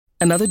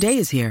Another day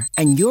is here,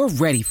 and you're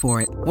ready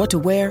for it. What to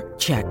wear?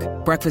 Check.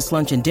 Breakfast,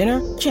 lunch, and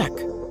dinner? Check.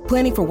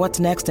 Planning for what's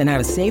next and how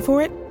to save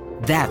for it?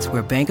 That's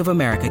where Bank of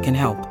America can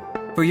help.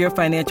 For your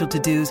financial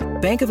to-dos,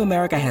 Bank of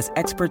America has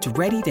experts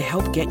ready to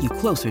help get you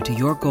closer to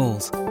your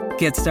goals.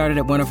 Get started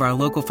at one of our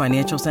local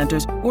financial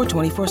centers or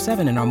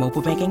 24/7 in our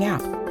mobile banking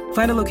app.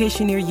 Find a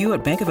location near you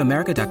at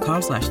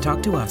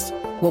bankofamerica.com/talktous.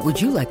 What would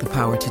you like the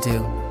power to do?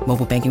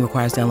 Mobile banking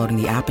requires downloading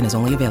the app and is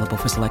only available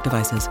for select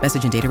devices.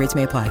 Message and data rates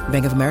may apply.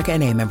 Bank of America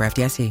N.A., member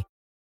FDIC.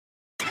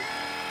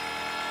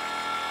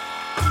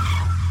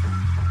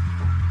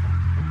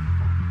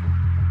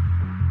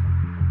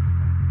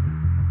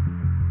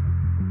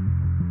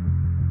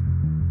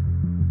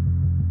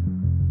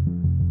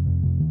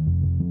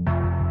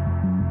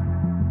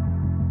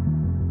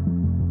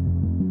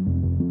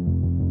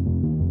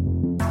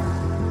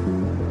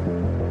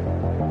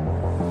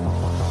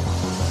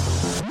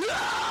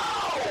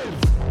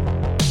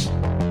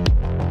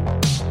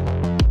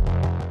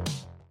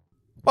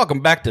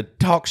 Welcome back to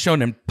Talk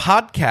Shonen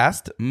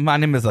Podcast. My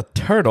name is a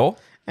turtle.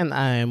 And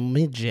I'm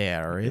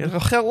Jared.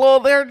 Hello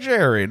there,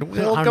 Jared.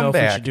 Welcome I don't know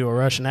back. if we should do a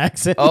Russian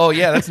accent. Oh,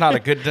 yeah, that's not a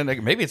good...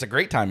 Maybe it's a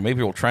great time.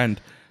 Maybe we'll trend.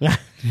 Just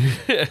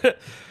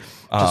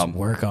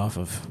work off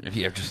of...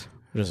 Yeah, just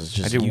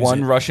Just I do use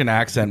one it. Russian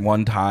accent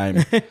one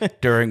time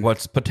during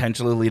what's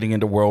potentially leading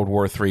into World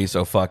War III,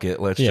 so fuck it.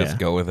 Let's just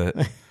go with it.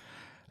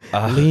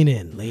 Lean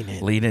in.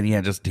 Lean in,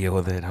 yeah, just deal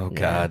with it. Oh,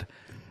 God.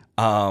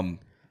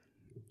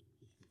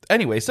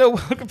 Anyway, so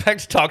welcome back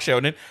to Talk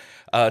Shonen.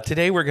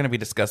 Today we're going to be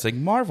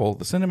discussing Marvel,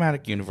 the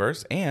cinematic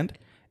universe, and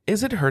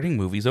is it hurting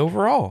movies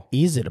overall?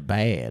 Is it a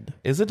bad?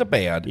 Is it a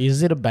bad?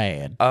 Is it a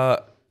bad?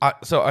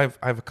 So I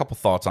have a couple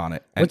thoughts on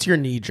it. And What's your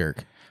knee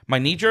jerk? my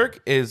knee jerk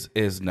is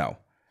no.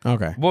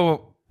 Okay.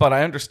 Well, but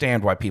I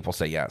understand why people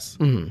say yes.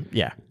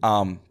 Yeah.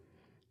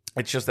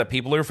 It's just that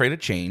people are afraid of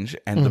change,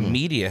 and the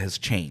media has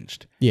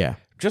changed. Yeah.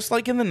 Just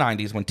like in the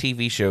 90s when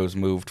TV shows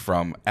moved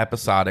from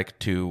episodic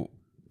to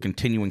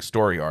continuing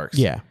story arcs.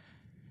 Yeah.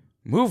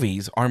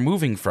 Movies are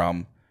moving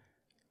from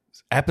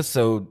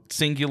episode,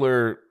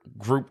 singular,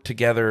 grouped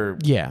together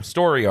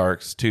story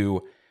arcs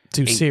to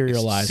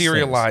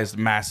serialized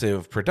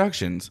massive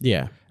productions.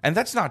 Yeah. And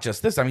that's not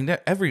just this. I mean,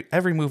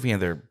 every movie and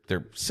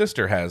their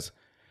sister has,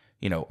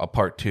 a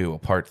part 2, a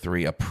part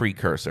 3, a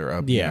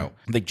precursor.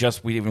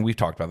 We've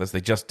talked about this.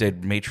 They just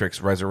did Matrix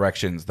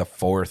Resurrections, the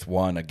 4th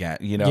one again.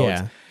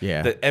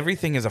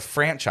 Everything is a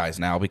franchise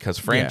now because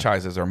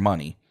franchises are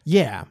money.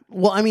 Yeah.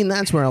 Well, I mean,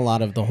 that's where a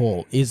lot of the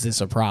whole "is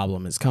this a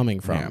problem" is coming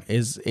from.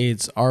 Yeah.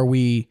 Are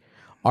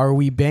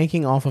we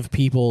banking off of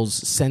people's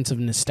sense of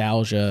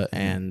nostalgia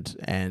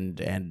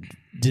and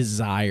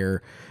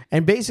desire,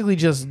 and basically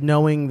just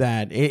knowing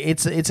that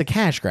it's a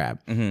cash grab,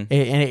 and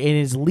it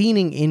is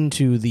leaning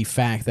into the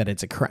fact that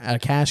it's a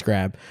cash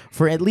grab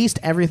for at least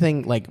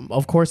everything. Like,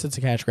 of course, it's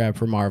a cash grab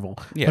for Marvel,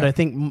 but I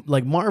think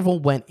like Marvel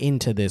went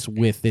into this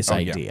with this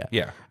idea,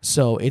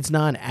 so it's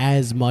not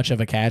as much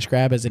of a cash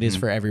grab as it is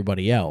for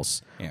everybody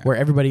else, where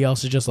everybody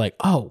else is just like,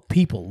 oh,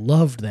 people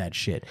loved that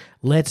shit,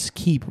 let's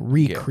keep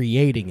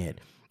recreating it.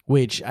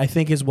 Which I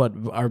think is what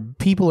our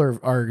people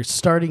are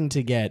starting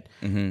to get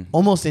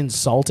almost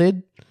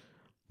insulted,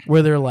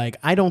 where they're like,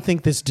 I don't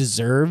think this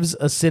deserves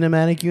a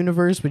cinematic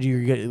universe, but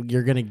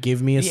you're going to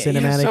give me a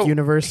cinematic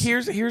universe.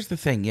 Here's the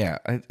thing,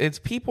 it's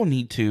people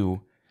need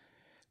to,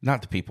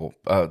 not the people,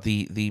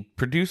 the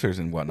producers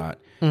and whatnot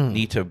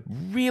need to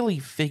really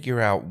figure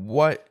out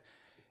what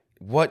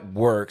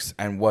works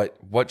and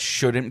what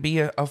shouldn't be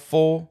a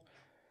full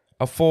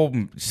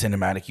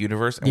cinematic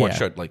universe and what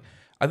should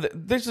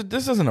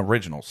this isn't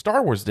original.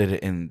 Star Wars did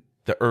it in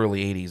the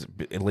early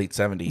 80s, late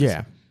 70s.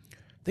 Yeah.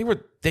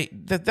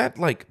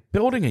 That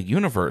building a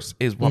universe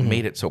is what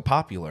made it so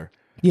popular.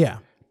 Yeah.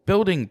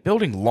 Building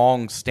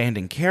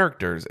long-standing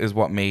characters is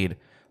what made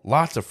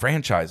lots of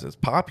franchises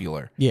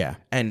popular. Yeah.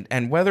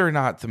 And whether or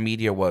not the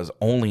media was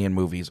only in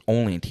movies,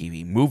 only in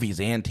TV,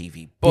 movies and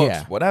TV,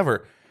 books,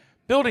 whatever,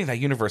 building that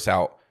universe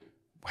out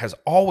has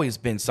always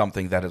been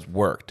something that has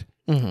worked.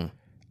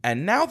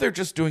 And now they're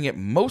just doing it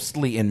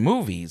mostly in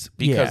movies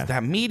because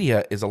that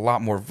media is a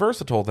lot more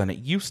versatile than it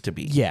used to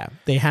be. Yeah,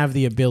 they have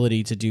the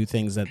ability to do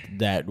things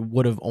that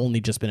would have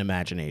only just been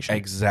imagination.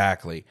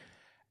 Exactly.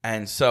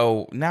 And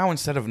so now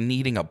instead of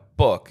needing a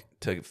book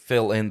to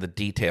fill in the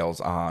details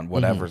on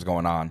whatever's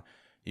going on,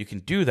 you can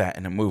do that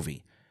in a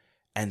movie.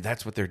 And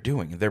that's what they're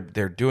doing.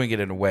 They're doing it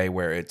in a way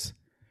where it's,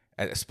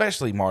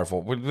 especially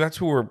Marvel. That's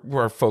who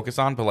we're focused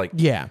on. But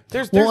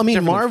there's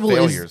Marvel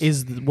failures.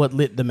 is what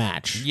lit the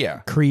match.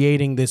 Yeah,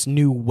 creating this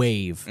new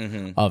wave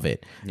of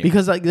it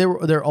because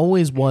there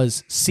always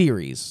was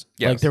series.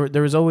 Yes. Like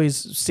there was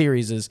always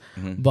series.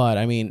 But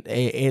I mean,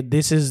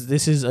 this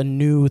is a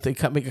new thing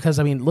because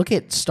I mean, look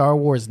at Star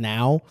Wars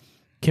now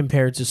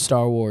compared to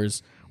Star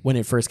Wars when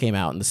it first came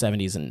out in the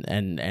 70s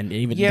and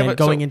even then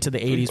going into the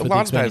 80s with the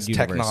expanded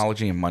universe.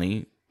 Technology and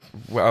money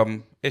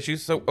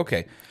issues. So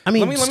okay, I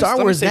mean, Star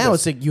Wars now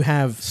it's like you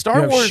have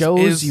Star Wars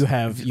shows, you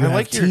have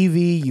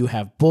TV, you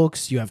have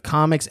books, you have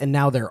comics, and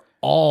now they're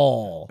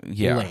all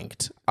Yeah.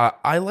 linked.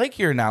 I like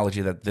your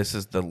analogy that this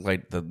is the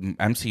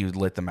MCU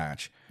lit the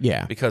match.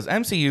 Yeah. Because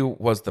MCU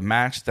was the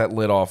match that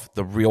lit off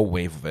the real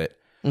wave of it.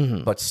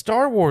 Mm-hmm. But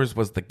Star Wars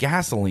was the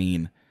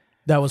gasoline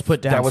That was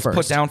put down. that was first.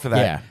 put down for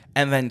that. Yeah.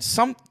 And then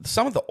some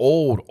of the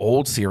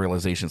old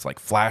serializations like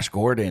Flash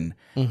Gordon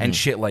Mm-hmm. and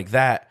shit like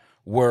that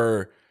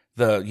were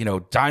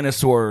the,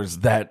 dinosaurs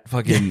that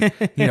fucking,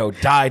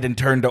 died and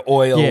turned to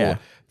oil. Yeah.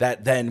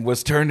 That then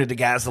was turned into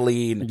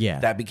gasoline.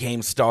 Yeah. That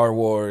became Star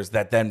Wars.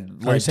 That then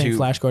Are you led saying to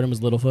Flash Gordon was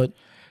Littlefoot?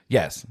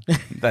 Yes,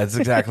 that's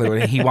exactly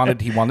what he wanted.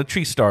 He wanted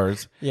tree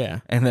stars. Yeah.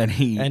 And then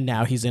And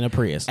now he's in a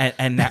Prius.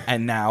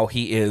 and now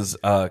he is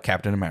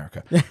Captain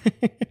America.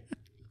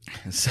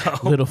 So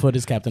Littlefoot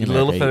is Captain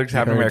America. Littlefoot You Captain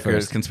heard it America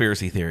is first.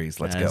 conspiracy theories.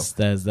 Let's go.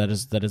 That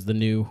is the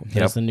new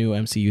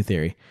MCU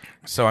theory.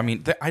 So I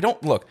mean, I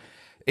don't look.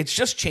 It's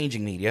just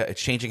changing media.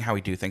 It's changing how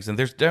we do things, and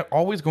there's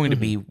always going to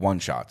be one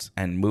shots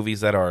and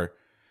movies that are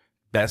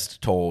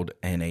best told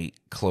in a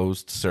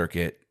closed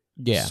circuit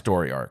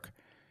story arc.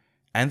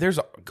 And there's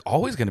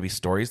always going to be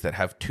stories that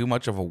have too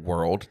much of a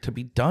world to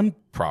be done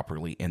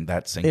properly in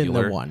that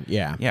singular In the one,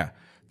 yeah. Yeah.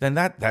 Then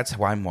that's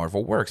why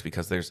Marvel works,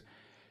 because there's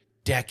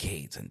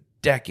decades and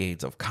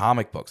decades of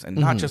comic books, and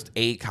not just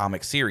a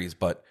comic series,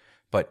 but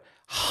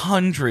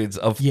hundreds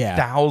of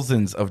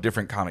thousands of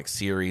different comic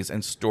series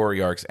and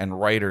story arcs and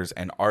writers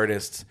and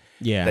artists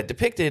that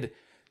depicted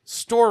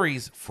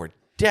stories for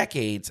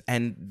decades.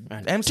 And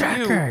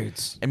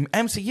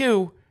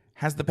MCU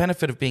has the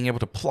benefit of being able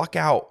to pluck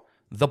out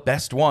the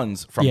best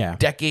ones from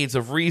decades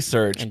of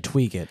research And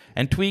tweak it.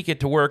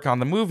 to work on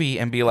the movie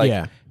and be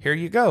like, here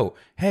you go.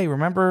 Hey,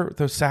 remember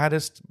the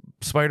saddest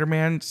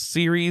Spider-Man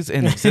series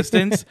in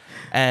existence?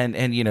 and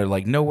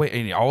like No Way,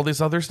 and all this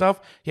other stuff?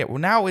 Yeah, well,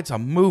 now it's a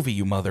movie,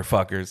 you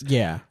motherfuckers.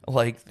 Yeah.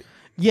 Like,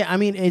 yeah, I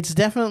mean, it's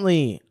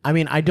definitely. I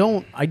mean, I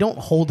don't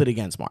hold it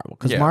against Marvel,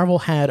 because Marvel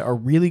had a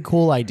really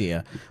cool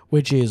idea,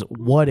 which is,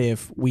 what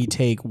if we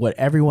take what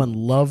everyone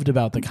loved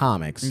about the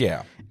comics,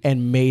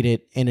 and made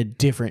it in a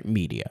different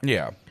media?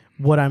 Yeah.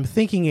 What I'm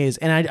thinking is,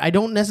 and I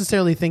don't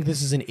necessarily think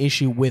this is an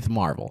issue with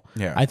Marvel.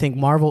 Yeah. I think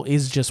Marvel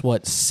is just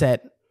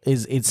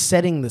it's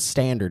setting the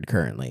standard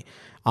currently.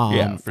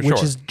 For which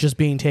sure. is just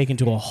being taken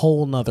to a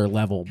whole nother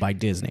level by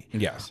Disney.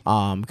 Yes.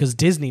 Because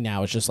Disney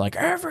now is just like,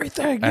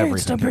 everything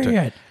needs to be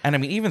it. And I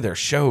mean, even their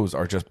shows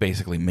are just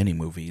basically mini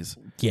movies.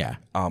 Yeah.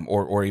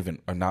 Or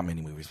not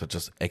mini movies, but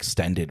just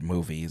extended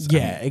movies.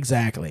 Yeah,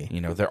 exactly.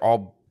 They're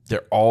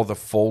all the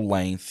full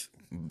length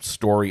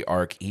story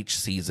arc each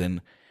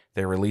season.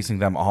 They're releasing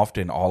them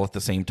often all at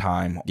the same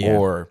time,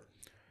 or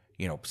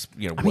I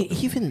mean,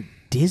 even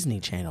Disney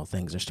Channel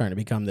things are starting to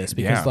become this,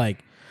 because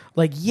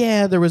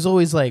there was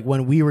always, like,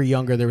 when we were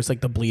younger, there was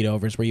like the bleed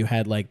overs where you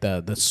had like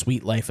the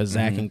Sweet Life of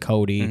Zach and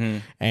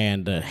Cody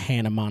and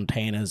Hannah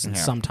Montana's, and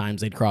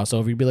sometimes they'd cross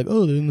over. You'd be like,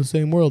 oh, they're in the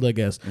same world, I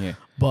guess. Yeah.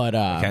 But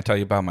I can't tell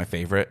you about my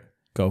favorite.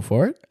 Go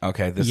for it.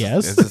 Okay.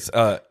 It's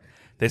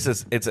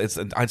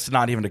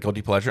not even a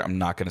guilty pleasure. I'm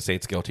not going to say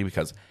it's guilty,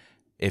 because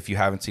if you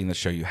haven't seen the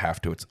show, you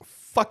have to. It's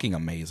fucking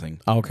amazing.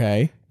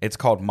 Okay. It's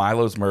called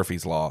Milo's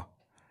Murphy's Law.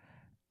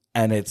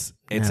 And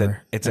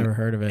Never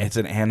heard of it. It's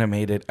an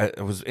animated.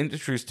 It was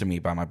introduced to me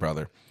by my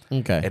brother.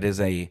 Okay. It is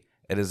a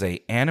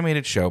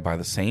animated show by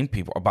the same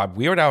people, by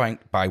Weird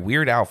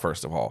Al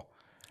first of all.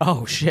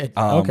 Oh shit.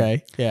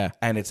 Okay. Yeah.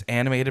 And it's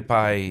animated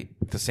by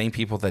the same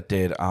people that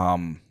did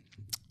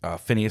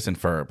Phineas and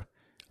Ferb.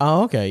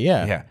 Oh, okay.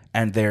 Yeah. Yeah.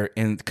 And they're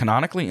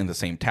canonically in the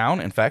same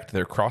town. In fact,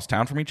 they're cross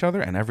town from each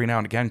other, and every now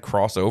and again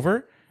cross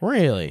over.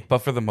 Really? But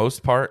for the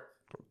most part,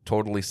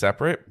 totally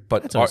separate.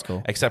 But That's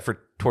cool. Except for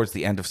towards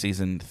the end of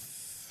season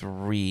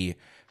 3,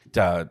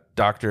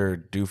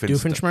 Dr.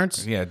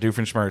 Doofenshmirtz? Yeah,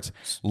 Doofenshmirtz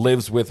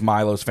lives with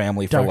Milo's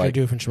family for Dr. like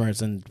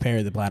Doofenshmirtz and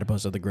Perry the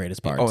Platypus are the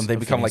greatest parts. Oh, and they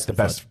become like the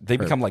best. They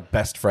become like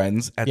best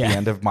friends at the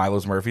end of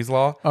Milo's Murphy's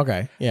Law.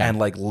 Okay, yeah, and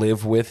like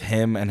live with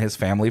him and his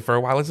family for a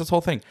while. It's this whole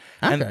thing,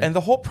 and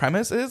the whole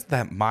premise is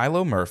that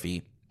Milo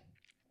Murphy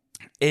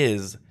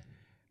is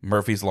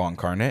Murphy's Law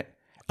incarnate,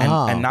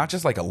 and not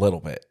just like a little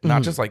bit,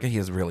 not just like he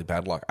has really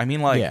bad luck. I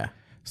mean, like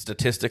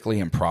statistically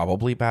and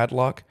probably bad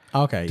luck.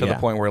 Okay, to the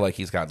point where like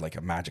he's got like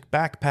a magic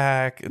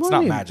backpack. It's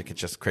not magic;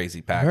 it's just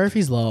crazy pack.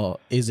 Murphy's Law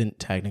isn't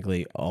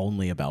technically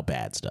only about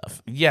bad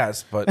stuff.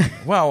 Yes, but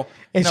well,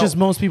 it's just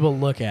most people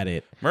look at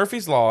it.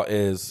 Murphy's Law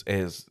is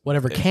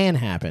whatever can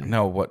happen.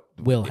 No, what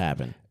will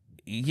happen.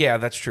 Yeah,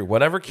 that's true.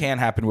 Whatever can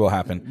happen will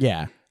happen.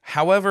 Yeah.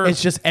 However,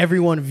 it's just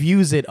everyone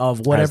views it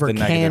of whatever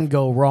can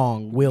go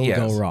wrong will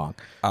go wrong.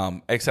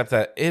 Except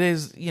that it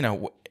is,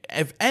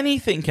 if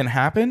anything can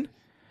happen,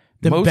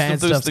 the most bad of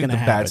those stuff's things, gonna the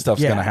happen. bad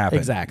stuff's going to happen.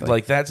 Exactly.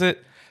 Like that's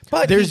it.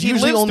 But there's he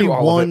usually lives only through all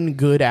of one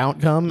good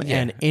outcome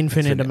and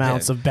infinite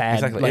amounts of bad,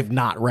 exactly. like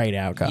not right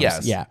outcomes.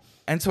 Yes. Yeah.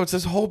 And so it's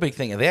this whole big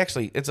thing. And they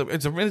actually, it's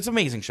an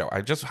amazing show.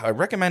 I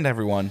recommend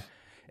everyone,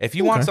 if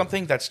you want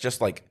something that's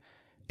just like,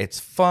 it's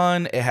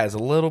fun. It has a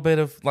little bit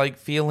of like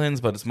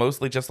feelings, but it's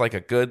mostly just like a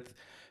good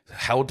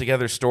held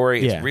together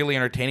story. It's really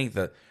entertaining.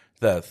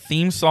 The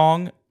theme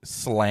song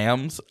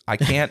slams. I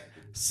can't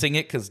sing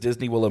it because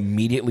Disney will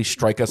immediately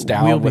strike us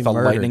down We'll be with a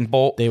murdered. lightning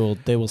bolt. They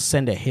will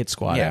send a hit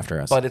squad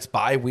after us. But it's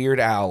by Weird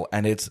Al,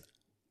 and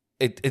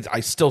I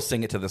still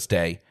sing it to this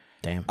day.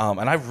 Damn.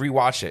 And I've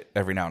rewatched it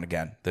every now and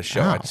again. The show,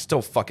 Wow. I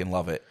still fucking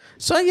love it.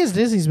 So I guess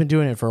Disney's been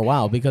doing it for a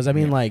while because I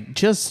mean, like,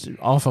 just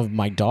off of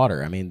my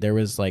daughter. I mean, there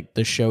was like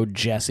the show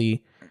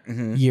Jessie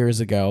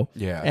years ago,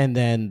 Yeah. and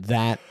then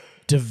that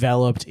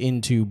developed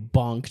into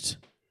Bunked,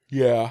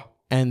 Yeah,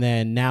 and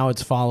then now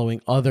it's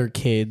following other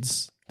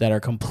kids that are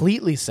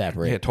completely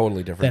separate. yeah,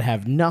 totally That different.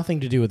 have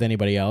nothing to do with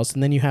anybody else,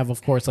 and then you have,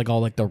 of course, like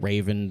all like the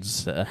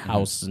Ravens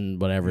house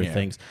and whatever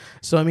things.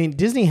 So I mean,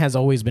 Disney has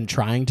always been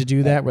trying to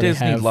do that. Where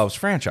Disney they have, loves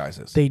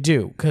franchises. They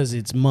do because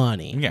it's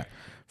money. Yeah,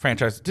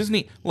 franchise.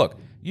 Disney. Look,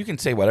 you can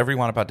say whatever you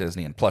want about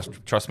Disney, and plus,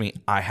 trust me,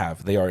 I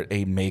have. They are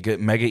a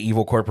mega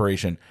evil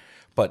corporation,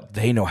 but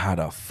they know how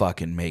to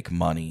fucking make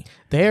money.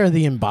 They are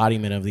the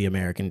embodiment of the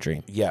American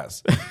dream.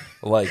 Yes,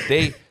 like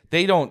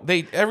they don't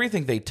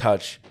everything they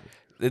touch.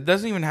 It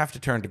doesn't even have to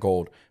turn to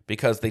gold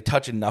because they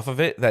touch enough of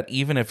it that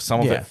even if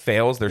some of Yeah. it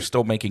fails, they're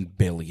still making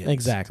billions.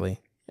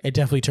 Exactly. It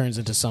definitely turns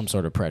into some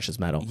sort of precious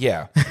metal.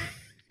 Yeah.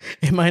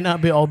 It might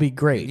not be all be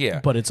great, Yeah.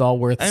 but it's all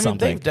worth I mean,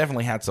 something. they've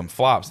definitely had some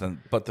flops,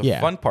 but the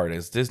Yeah. fun part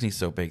is Disney's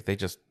so big, they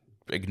just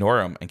ignore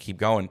them and keep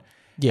going.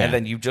 Yeah. And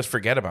then you just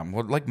forget about them.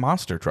 Well, like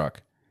Monster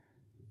Truck.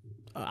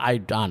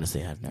 I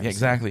honestly have never Yeah,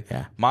 exactly.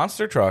 Yeah.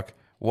 Monster Truck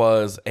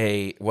was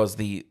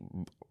the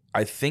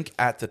I think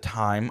at the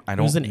time, I It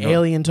don't was an know.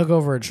 alien took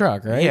over a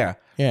truck, right? Yeah.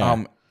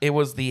 Yeah. It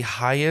was the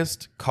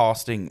highest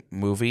costing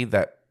movie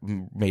that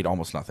made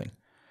almost nothing.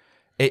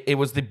 It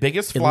was the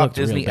biggest flop looked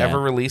real Disney bad. ever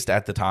released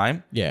at the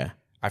time. Yeah.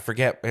 I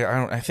forget.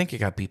 I think it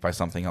got beat by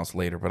something else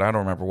later, but I don't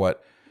remember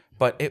what.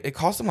 But it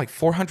cost them like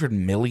 $400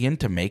 million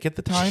to make at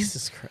the time,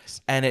 Jesus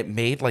Christ. and it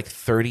made like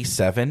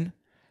 37.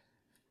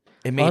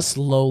 It made Us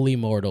lowly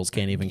mortals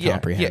can't even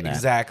comprehend that.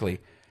 exactly.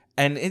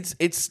 And it's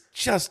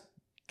just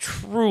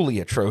truly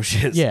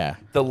atrocious. Yeah.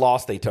 The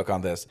loss they took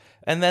on this,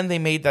 and then they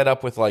made that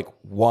up with like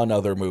one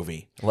other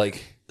movie,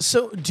 like.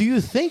 So, do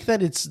you think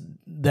that it's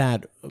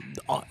that?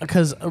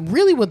 Because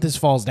really, what this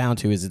falls down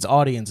to is it's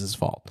audience's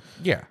fault.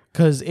 Yeah.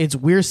 Because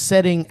we're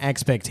setting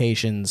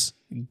expectations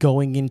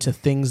going into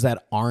things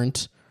that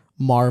aren't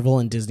Marvel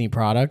and Disney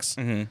products,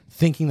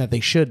 thinking that they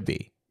should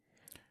be.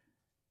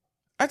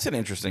 That's an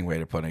interesting way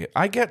to put it.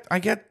 I get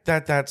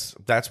that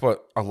that's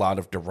what a lot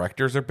of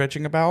directors are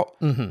bitching about.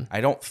 Mm-hmm.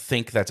 I don't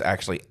think that's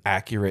actually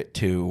accurate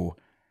to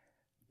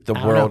the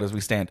world know. as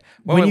we stand.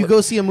 When you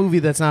go see a movie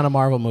that's not a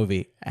Marvel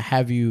movie,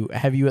 have you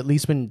at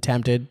least been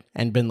tempted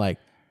and been like,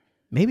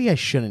 maybe I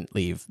shouldn't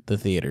leave the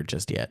theater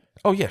just yet?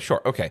 Oh yeah,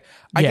 sure, okay.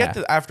 I Yeah. get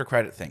the after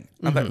credit thing.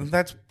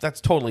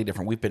 That's totally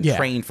different. We've been Yeah.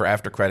 trained for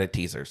after credit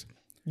teasers.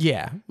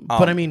 Yeah,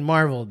 but I mean,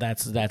 Marvel,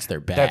 that's their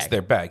bag. That's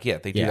their bag. Yeah,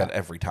 they do Yeah. that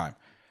every time.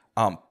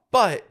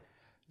 But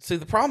see,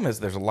 the problem is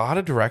there's a lot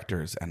of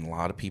directors and a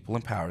lot of people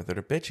in power that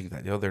are bitching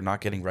that they're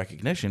not getting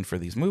recognition for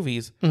these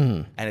movies,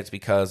 and it's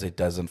because it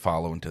doesn't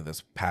follow into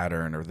this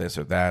pattern or this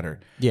or that, or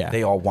Yeah.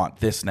 they all want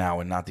this now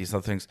and not these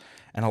other things.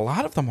 And a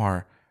lot of them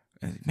are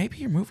maybe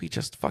your movie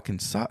just fucking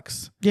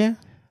sucks. Yeah.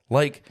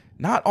 Like,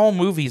 not all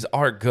movies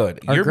are good.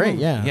 Are great,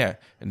 yeah. Yeah.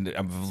 And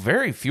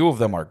very few of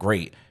them are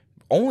great.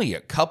 Only a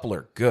couple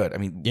are good. I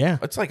mean, Yeah.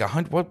 it's like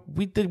 100. What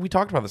we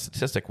talked about the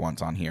statistic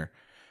once on here.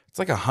 It's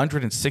like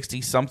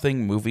 160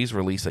 something movies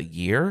release a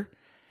year.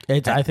 I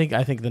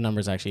think the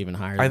number's actually even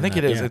higher. I than think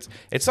that. it is. Yeah.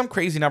 It's some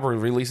crazy number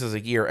of releases a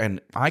year, and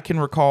I can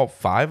recall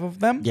 5 of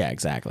them. Yeah,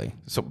 exactly.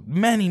 So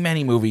many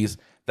movies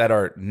that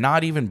are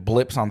not even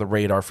blips on the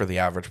radar for the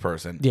average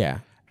person. Yeah.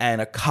 And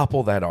a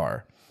couple that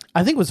are.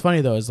 I think what's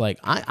funny though is like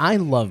I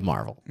love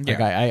Marvel. Like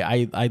Yeah.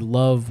 I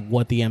love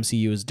what the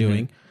MCU is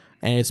doing,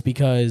 and it's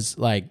because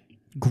like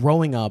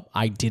growing up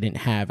I didn't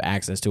have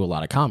access to a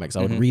lot of comics.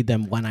 I would read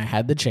them when I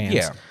had the chance.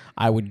 Yeah.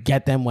 I would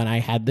get them when I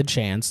had the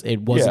chance. It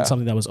wasn't Yeah.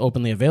 something that was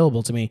openly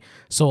available to me.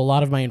 So a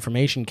lot of my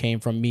information came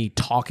from me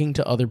talking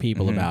to other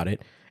people about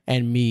it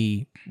and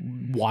me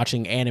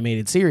watching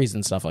animated series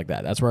and stuff like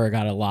that. That's where I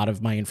got a lot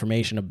of my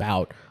information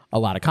about a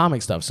lot of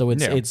comic stuff. So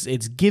it's Yeah.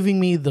 it's giving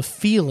me the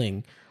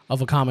feeling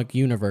of a comic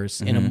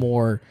universe in a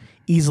more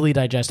easily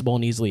digestible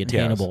and easily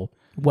attainable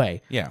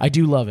way. Yeah. I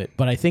do love it.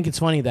 But I think it's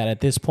funny that at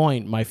this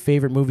point, my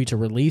favorite movie to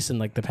release in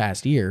like the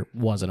past year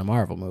wasn't a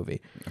Marvel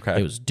movie. Okay.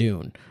 It was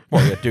Dune.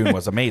 Well, yeah, Dune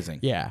was amazing.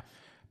 Yeah.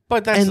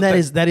 But that's And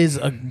that is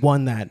a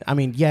one that, I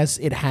mean, yes,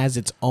 it has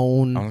its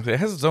own. it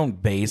has its own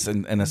base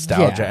and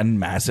nostalgia Yeah. and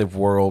massive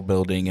world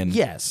building and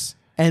Yes.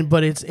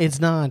 But it's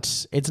not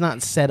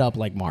set up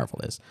like Marvel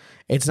is.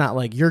 It's not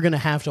like you're gonna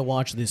have to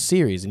watch this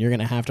series and you're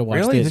gonna have to watch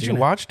Really? this. Did You're you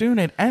gonna- watch Dune?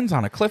 It ends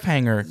on a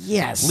cliffhanger.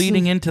 Yes.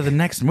 Leading into the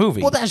next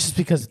movie. Well, that's just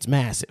because it's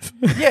massive.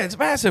 yeah, it's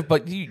massive,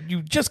 but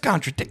you just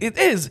contradict. It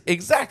is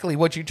exactly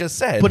what you just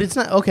said. But it's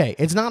not okay.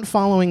 It's not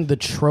following the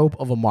trope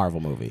of a Marvel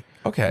movie.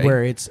 Okay.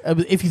 Where it's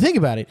if you think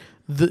about it,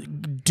 the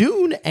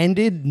Dune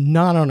ended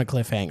not on a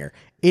cliffhanger.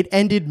 It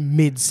ended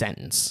mid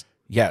sentence.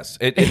 yes,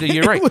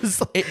 you're right. It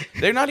was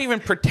they're not even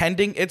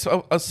pretending it's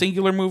a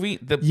singular movie.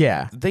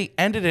 Yeah. They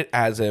ended it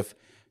as if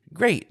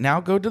Great. Now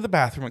go to the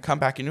bathroom and come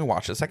back and you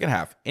watch the second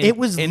half. It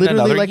was in literally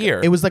another like year.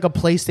 it was like a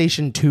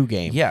PlayStation 2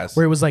 game. Yes.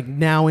 Where it was like,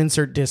 now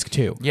insert disc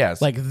 2.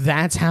 Yes. Like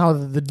that's how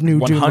the new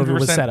Doom movie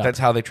was 100% set up. that's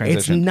how they transitioned.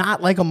 It's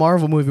not like a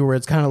Marvel movie where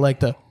it's kind of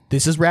like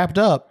this is wrapped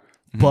up,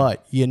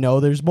 but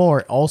there's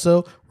more.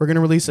 Also, we're going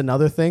to release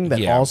another thing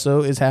that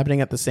also is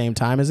happening at the same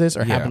time as this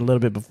or happened a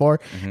little bit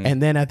before.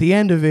 And then at the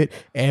end of it,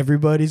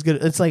 everybody's going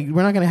to, it's like,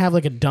 we're not going to have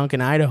like a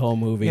Duncan Idaho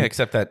movie. Yeah,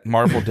 except that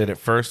Marvel did it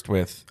first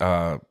with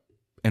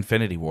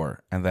Infinity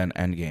War and then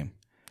Endgame.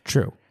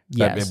 True.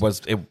 That Yes.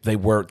 they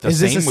were the Is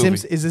same this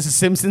movie. Is this a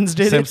Simpsons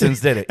did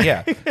Simpsons did it.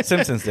 Yeah,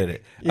 Simpsons did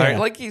it. Yeah. All right,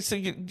 like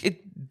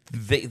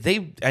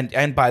they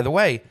and by the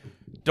way,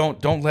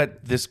 don't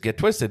let this get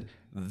twisted.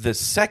 The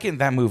second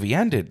that movie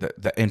ended,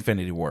 the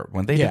Infinity War,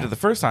 when they did it the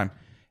first time,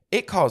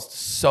 it caused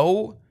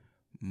so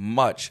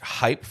much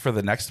hype for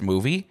the next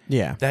movie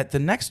that the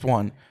next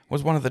one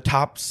was one of the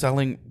top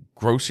selling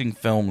grossing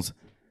films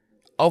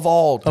of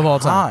all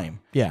time.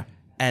 Yeah.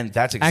 And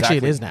that's exactly...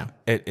 Actually, it is now.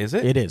 Is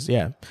it? It is,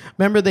 yeah.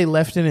 Remember they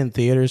left it in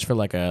theaters for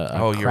like a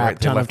you're crap right.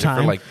 They ton of left it for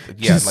time, like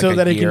just like so a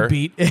that year.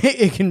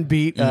 it can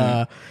beat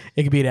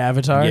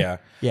Avatar. Yeah.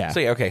 Yeah.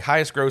 So okay,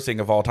 highest grossing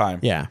of all time.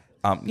 Yeah.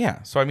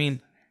 Yeah. So I mean,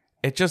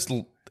 it just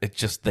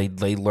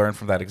they learn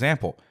from that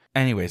example.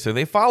 Anyway, so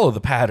they follow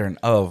the pattern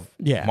of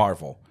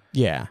Marvel.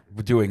 Yeah.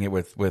 Doing it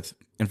with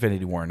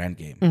Infinity War and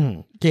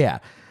Endgame. Yeah.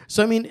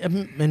 So I mean,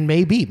 and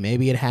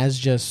maybe it has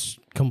just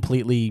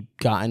completely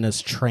gotten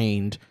us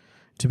trained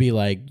to be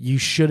like, you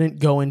shouldn't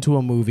go into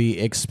a movie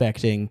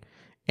expecting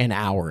an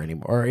hour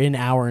anymore, or an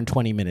hour and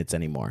 20 minutes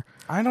anymore.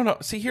 I don't know.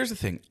 See, here's the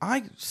thing.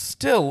 I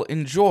still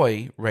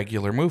enjoy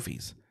regular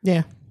movies.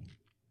 Yeah.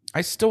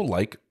 I still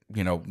like,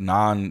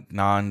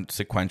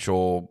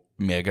 non-sequential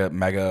mega,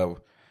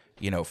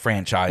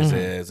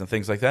 franchises and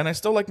things like that. And I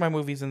still like my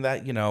movies in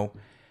that,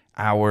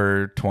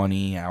 hour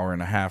 20, hour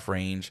and a half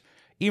range.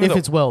 Even if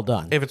it's well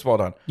done. If it's well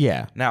done.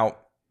 Yeah. Now,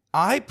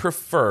 I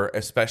prefer,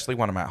 especially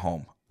when I'm at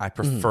home, I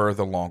prefer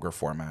the longer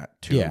format,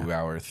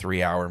 2-hour,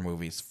 3-hour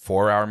movies,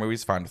 4-hour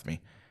movies, fine with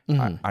me.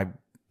 I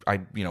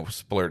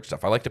splurge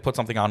stuff. I like to put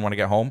something on when I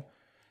get home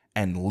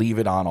and leave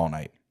it on all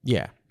night.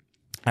 Yeah.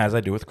 As I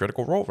do with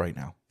Critical Role right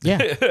now. Yeah.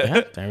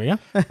 There we go.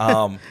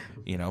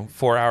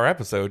 4-hour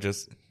episode,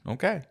 just,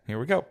 okay, here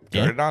we go.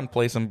 Turn it on,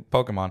 play some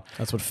Pokemon.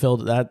 That's what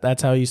filled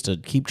that's how I used to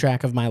keep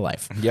track of my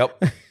life.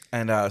 Yep.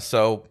 And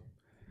so,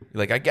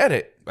 like, I get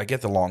it. I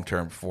get the long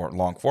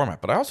format,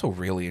 but I also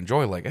really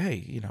enjoy, like,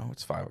 hey,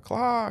 it's 5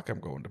 o'clock. I'm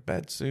going to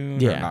bed soon.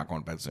 Yeah. Or not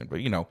going to bed soon,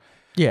 but,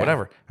 Yeah.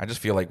 whatever. I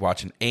just feel like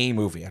watching a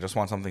movie. I just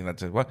want something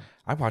that's,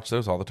 I watch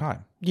those all the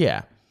time.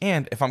 Yeah.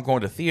 And if I'm going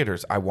to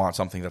theaters, I want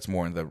something that's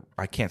more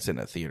I can't sit in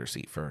a theater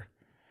seat for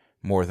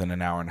more than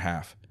an hour and a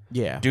half.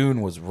 Yeah. Dune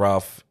was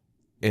rough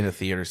in a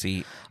theater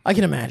seat. I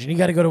can imagine. You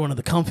got to go to one of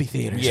the comfy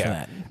theaters for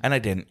that. And I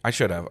didn't. I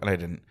should have, and I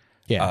didn't.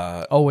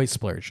 Yeah. Always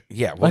splurge.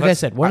 Yeah. Well, like I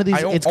said, one of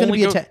these, it's going to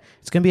be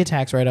it's going to be a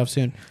tax write-off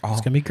soon.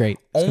 It's going to be great.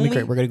 It's going to be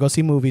great. We're going to go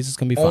see movies. It's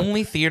going to be fun.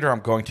 Only theater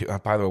I'm going to.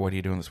 By the way, what are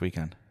you doing this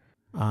weekend?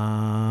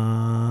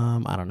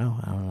 I don't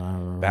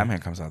know. Batman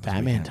comes out this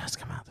weekend. Batman does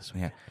come out this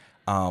weekend.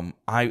 Yeah.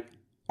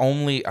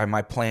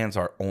 My plans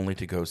are only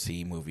to go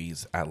see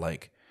movies at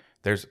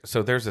there's a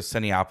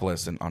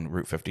Cineopolis on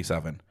Route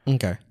 57.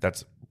 Okay.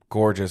 That's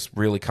gorgeous,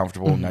 really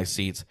comfortable, nice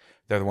seats.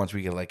 They're the ones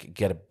where you can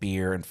get a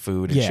beer and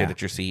food and shit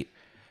at your seat.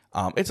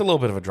 It's a little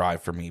bit of a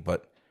drive for me,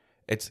 but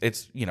it's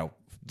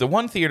the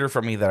one theater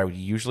for me that I would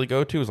usually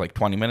go to is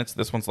 20 minutes.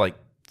 This one's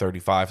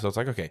 35, so it's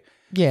okay.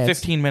 Yeah.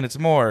 15 minutes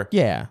more.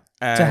 Yeah.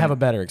 To have a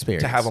better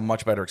experience. To have a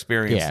much better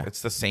experience. Yeah.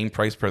 It's the same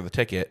price per the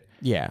ticket.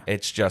 Yeah.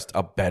 It's just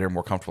a better,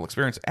 more comfortable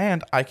experience.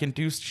 And I can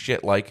do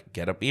shit like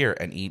get a beer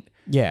and eat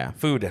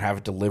food and have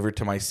it delivered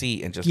to my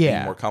seat and just be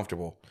more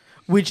comfortable.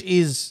 Which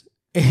is,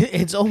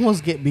 it's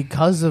almost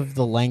because of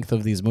the length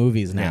of these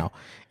movies now,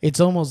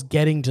 it's almost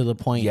getting to the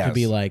point to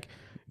be like,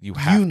 you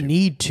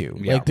need to.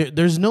 Yeah.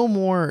 There's no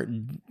more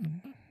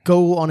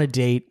go on a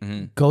date,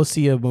 go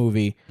see a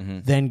movie,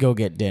 then go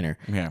get dinner.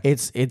 Yeah.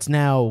 It's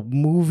now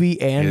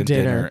movie and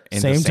dinner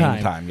in same the same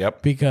time. time.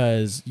 Yep.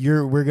 Because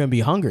we're gonna be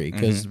hungry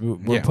because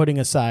we're putting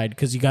aside,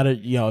 because you gotta,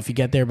 if you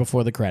get there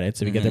before the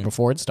credits, if you get there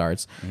before it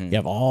starts, you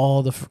have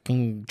all the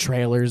fucking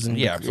trailers and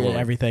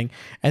everything,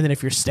 and then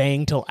if you're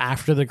staying till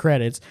after the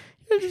credits,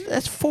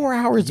 that's 4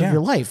 hours of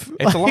your life.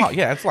 It's a lot.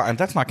 Yeah, it's a lot, and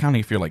that's not counting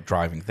if you're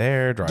driving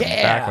there, driving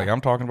back. I'm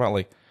talking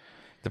about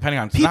depending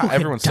on, people not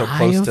everyone's so die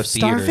close of to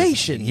theaters.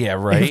 starvation. Yeah,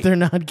 right. If they're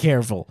not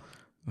careful.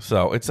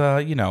 So it's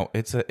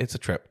it's a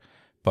trip,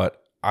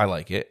 but I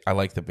like it. I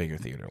like the bigger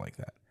theater like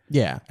that.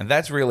 Yeah, and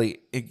that's really,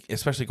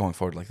 especially going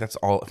forward. That's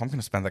all. If I'm going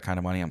to spend that kind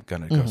of money, I'm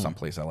going to go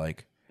someplace I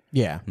like.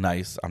 Yeah,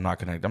 nice. I'm not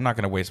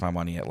gonna waste my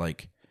money at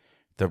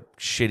the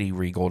shitty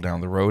Regal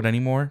down the road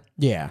anymore.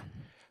 Yeah.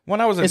 When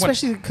I was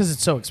especially because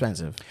it's so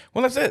expensive.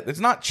 Well, that's it.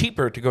 It's not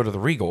cheaper to go to the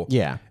Regal.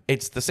 Yeah,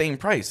 it's the same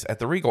price at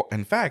the Regal.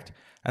 In fact,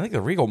 I think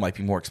the Regal might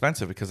be more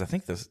expensive because I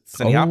think the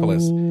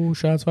Cineopolis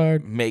shots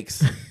fired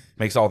makes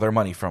all their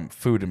money from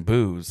food and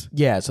booze.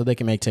 Yeah, so they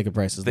can make ticket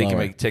prices lower. They can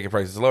make ticket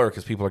prices lower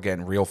because people are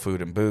getting real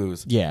food and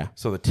booze. Yeah.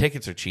 So the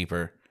tickets are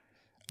cheaper.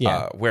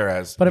 Yeah.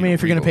 Whereas, But I mean,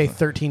 if you're going to pay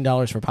Regal's-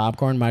 $13 for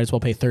popcorn, might as well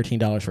pay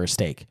 $13 for a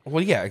steak.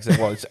 well, yeah,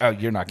 exactly. Well, it's,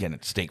 you're not getting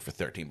a steak for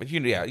 13, but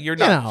you're not You too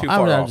know,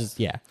 far I'm off. just,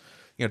 yeah.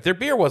 You know, their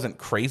beer wasn't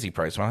crazy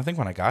price. I think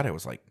when I got it, it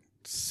was like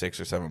 $6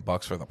 or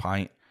 $7 for the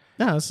pint.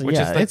 No, it's, Which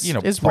yeah, is like, it's, you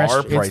know, it's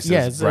bar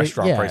prices,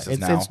 restaurant prices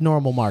now. It's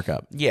normal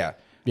markup. Yeah.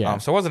 Yeah.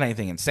 So it wasn't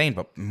anything insane,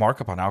 but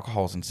markup on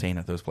alcohol is insane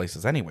at those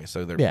places anyway.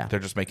 So they're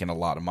just making a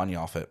lot of money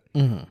off it.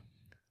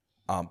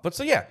 Mm-hmm. But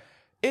so yeah,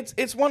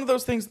 it's one of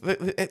those things.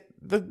 The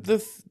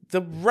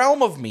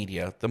realm of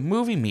media, the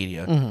movie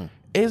media,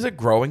 is a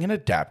growing and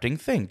adapting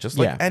thing, just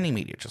like any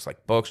media, just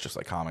like books, just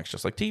like comics,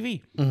 just like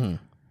TV. Mm-hmm.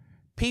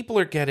 People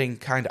are getting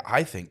kind of,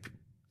 I think,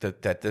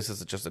 that this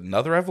is just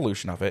another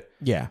evolution of it.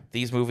 Yeah.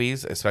 These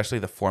movies, especially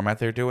the format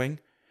they're doing,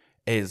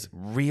 is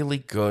really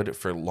good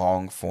for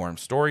long form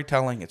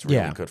storytelling. It's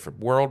really good for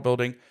world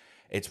building.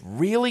 It's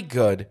really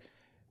good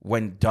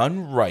when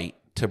done right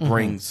to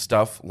bring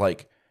stuff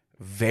like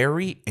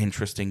very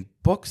interesting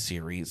book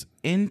series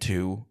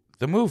into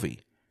the movie.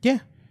 Yeah.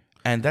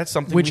 And that's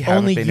something Which we haven't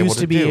only been able used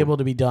to to be do. able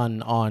to be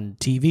done on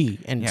TV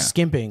and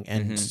skimping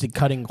and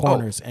cutting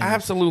corners and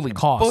absolutely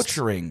cost.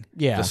 butchering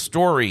Yeah. the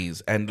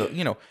stories. And,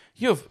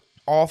 you have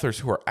authors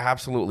who are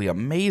absolutely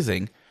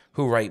amazing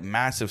who write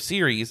massive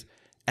series.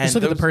 And Just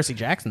look at the those- Percy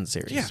Jackson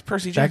series. Yes,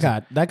 Percy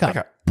Jackson. That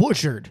got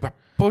butchered.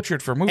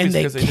 butchered for movies And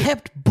they because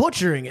kept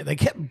butchering it. They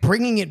kept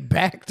bringing it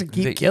back to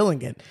keep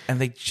killing it. and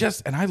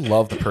I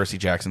love the Percy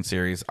Jackson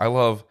series. I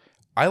love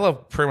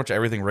pretty much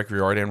everything Rick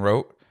Riordan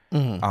wrote.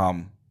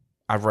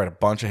 I've read a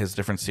bunch of his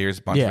different series,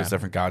 a bunch of his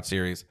different God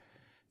series.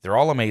 They're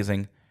all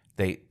amazing.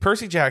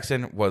 Percy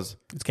Jackson was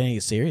It's getting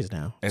a series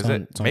now. Is It's on-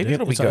 it? it's on Maybe Dis-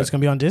 it'll be it's good. It's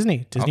going to be on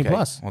Disney okay.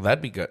 Plus. Well,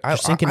 that'd be good. I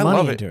sinking I money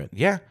love into it.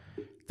 Yeah,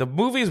 the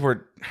movies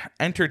were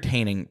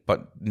entertaining,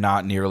 but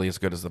not nearly as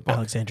good as the book.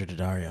 Alexandra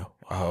Daddario.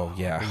 Oh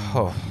yeah.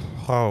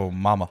 Oh,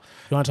 mama.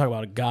 You want to talk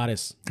about a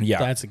goddess? Yeah.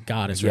 That's a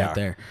goddess Yeah. right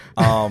there.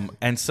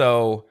 And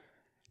so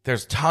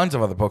there's tons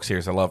of other book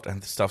series I loved,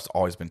 and the stuff's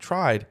always been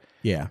tried.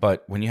 Yeah.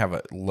 But when you have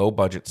a low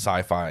budget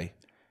sci-fi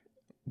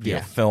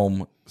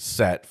film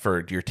set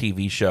for your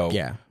TV show,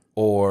 Yeah.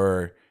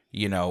 or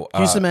Can you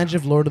just imagine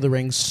if Lord of the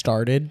Rings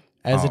started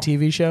as a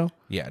TV show?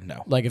 yeah,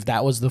 no, Like if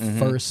that was the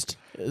first,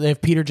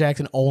 if Peter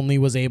Jackson only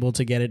was able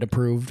to get it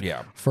approved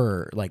Yeah.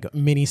 for like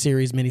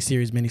miniseries,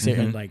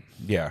 like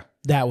yeah,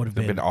 that would have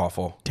been been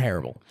awful.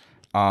 terrible.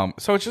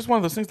 So it's just one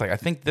of those things. Like I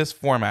think this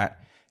format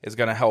is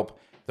going to help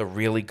the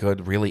really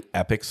good, really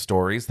epic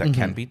stories that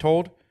can be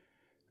told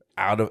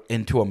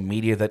into a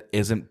media that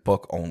isn't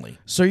book only.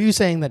 So are you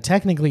saying that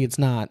technically it's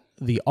not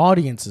the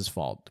audience's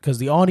fault because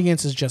the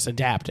audience is just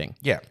adapting?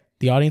 Yeah,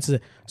 The audience is.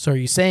 So are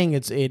you saying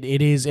it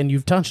is, and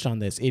you've touched on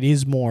this, it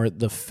is more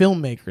the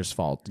filmmaker's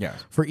fault Yeah.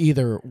 for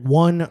either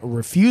one,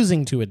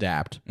 refusing to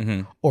adapt,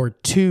 or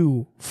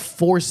two,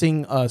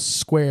 forcing a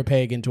square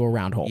peg into a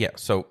round hole? yeah.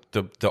 So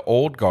the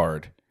old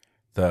guard,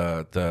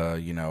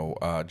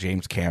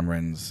 James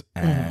Camerons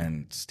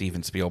and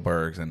Steven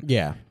Spielbergs and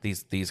Yeah.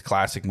 these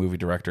classic movie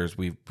directors,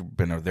 we've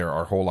been there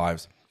our whole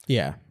lives.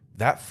 Yeah.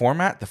 That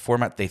format, the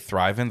format they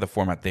thrive in, the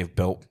format they've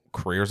built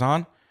careers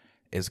on,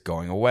 is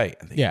going away,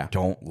 and they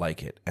don't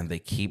like it, and they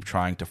keep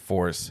trying to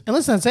force. And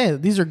let's not say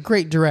that these are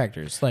great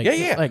directors. Like,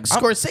 like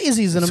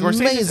Scorsese's an Scorsese's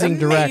amazing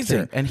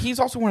director. and he's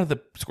also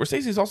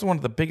Scorsese's also one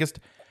of the biggest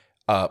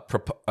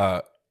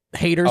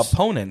Haters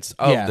opponents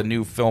of the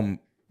new film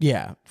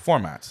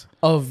formats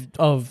of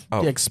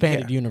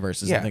expanded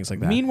universes and things like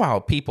that.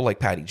 Meanwhile, people like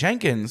Patty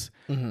Jenkins,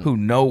 who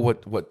know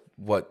what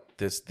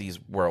these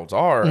worlds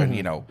are, and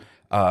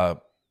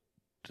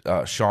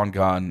Sean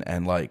Gunn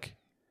and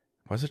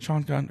was it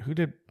Sean Gunn who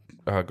did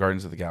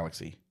Guardians of the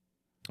Galaxy?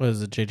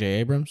 Was it J.J.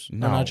 Abrams?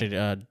 No. Not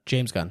J.J.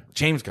 James Gunn.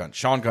 James Gunn.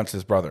 Sean Gunn's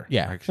his brother.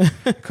 Yeah.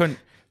 I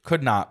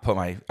could not put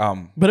my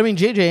But I mean,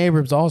 J.J.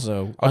 Abrams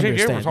also.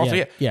 J.J. Abrams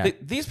also. Yeah.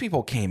 These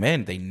people came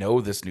in. They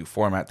know this new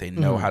format. They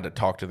know how to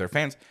talk to their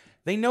fans.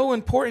 They know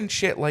important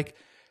shit. Like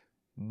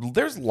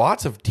there's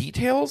lots of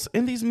details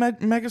in these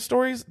mega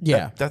stories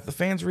that the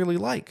fans really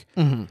like.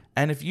 And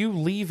if you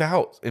leave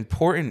out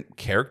important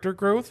character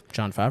growth,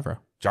 Jon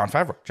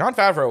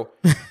Favreau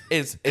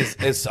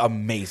is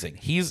amazing.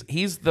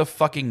 He's the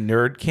fucking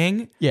nerd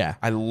king. Yeah.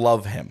 I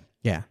love him.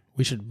 Yeah.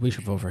 We should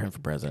vote for him for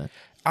president.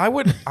 I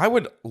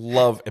would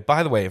love.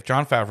 By the way, if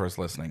Jon Favreau is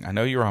listening, I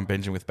know you're on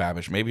Binging with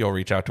Babish. Maybe I'll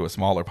reach out to a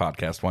smaller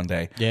podcast one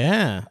day.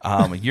 Yeah.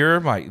 You're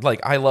my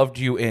I loved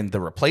you in The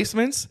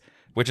Replacements,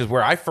 which is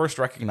where I first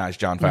recognized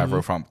Jon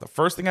Favreau from. The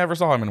first thing I ever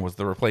saw him in was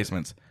The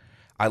Replacements.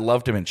 I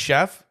loved him in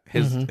Chef,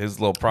 his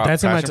little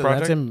That's passion project.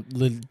 That's in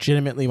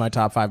legitimately my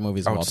top 5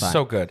 movies of all time.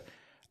 So good.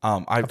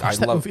 I watched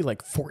that love movie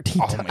like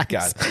 14 times. Oh my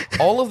god!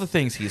 All of the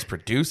things he's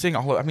producing.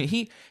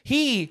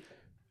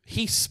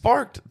 He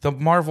sparked the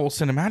Marvel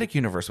Cinematic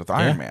Universe with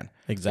Iron Man.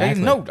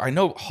 Exactly. I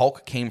know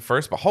Hulk came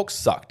first, but Hulk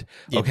sucked.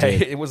 Okay,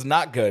 it was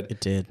not good. It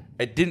did.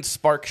 It didn't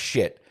spark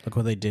shit. Look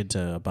what they did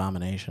to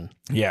Abomination.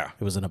 Yeah,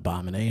 It was an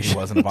abomination. it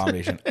was an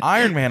abomination.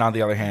 Iron Man, on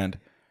the other hand,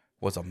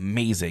 was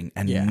amazing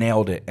and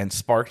nailed it and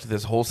sparked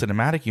this whole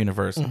cinematic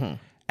universe.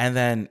 And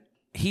then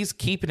he's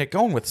keeping it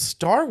going with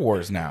Star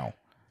Wars now.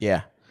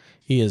 Yeah.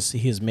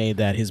 He has made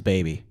that his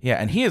baby. Yeah,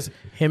 and he is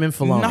Him and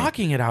Filoni.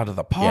 knocking it out of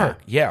the park.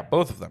 Yeah,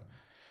 both of them.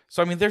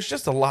 So I mean, there's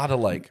just a lot of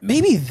like.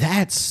 Maybe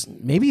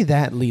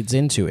that leads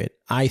into it.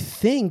 I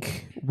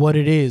think what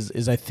it is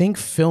I think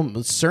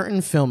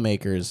certain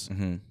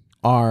filmmakers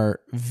are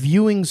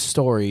viewing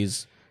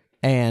stories,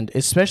 and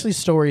especially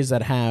stories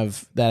that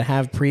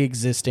have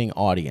pre-existing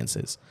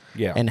audiences.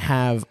 Yeah. And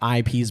have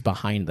IPs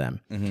behind them,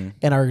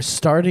 and are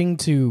starting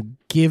to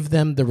give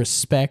them the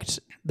respect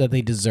that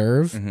they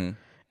deserve,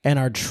 and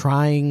are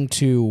trying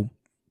to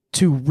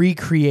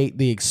recreate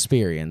the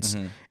experience,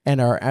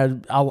 and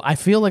I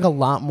feel like a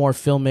lot more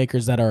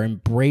filmmakers that are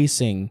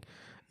embracing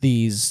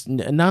these,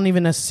 not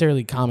even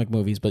necessarily comic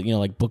movies, but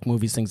like book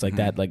movies, things like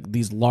that, like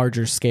these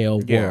larger scale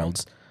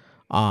worlds,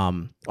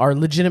 are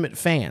legitimate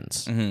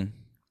fans.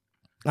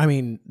 I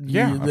mean,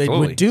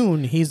 with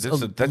Dune,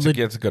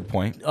 that's a good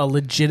point. A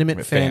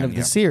legitimate fan of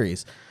the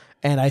series,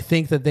 and I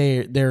think that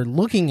they're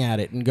looking at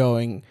it and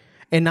going,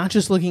 and not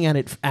just looking at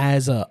it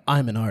as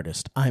I'm an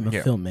artist, I'm a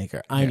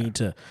filmmaker, I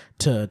need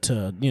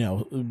to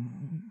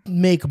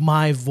make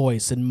my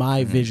voice and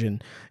my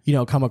vision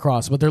come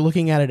across, but they're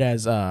looking at it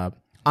as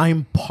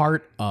I'm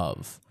part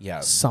of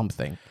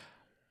something.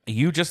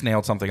 You just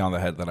nailed something on the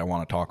head that I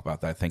want to talk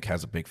about that I think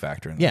has a big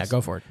factor in this. Yeah, go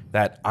for it.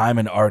 That I'm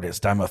an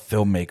artist, I'm a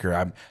filmmaker,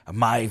 I'm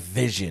my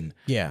vision.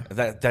 Yeah.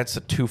 That's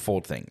a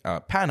twofold thing.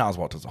 Patton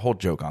Oswalt does a whole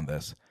joke on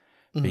this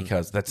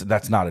because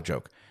that's not a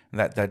joke.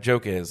 That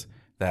joke is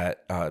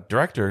that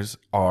directors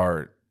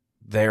are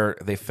there,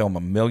 they film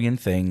a million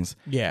things.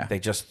 Yeah. They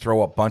just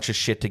throw a bunch of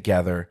shit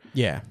together.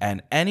 Yeah.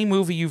 And any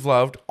movie you've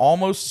loved,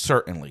 almost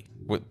certainly,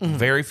 with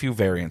very few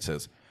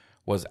variances,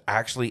 was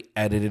actually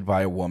edited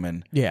by a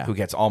woman who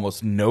gets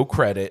almost no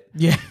credit.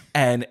 Yeah.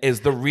 And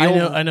is the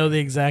real... I know the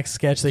exact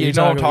sketch that you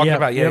know what I'm talking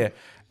about. Yep. Yeah.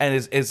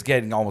 And is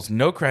getting almost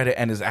no credit,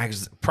 and is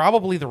actually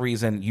probably the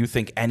reason you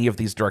think any of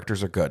these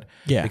directors are good.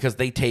 Yeah. Because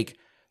they take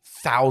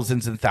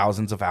thousands and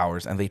thousands of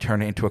hours and they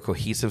turn it into a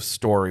cohesive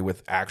story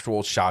with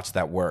actual shots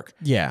that work.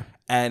 Yeah.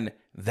 And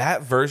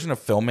that version of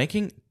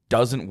filmmaking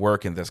doesn't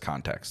work in this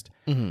context.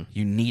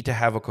 You need to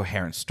have a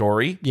coherent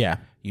story. Yeah.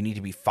 You need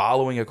to be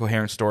following a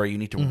coherent story. You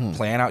need to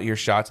plan out your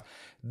shots.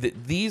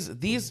 These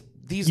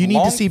you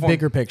need to see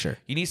bigger picture.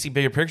 You need to see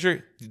bigger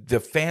picture. The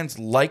fans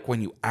like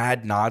when you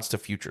add nods to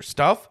future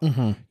stuff.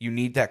 You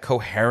need that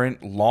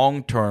coherent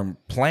long-term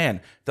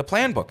plan. The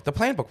plan book.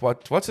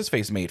 What's his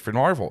face made for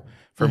Marvel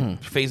for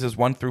phases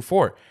 1 through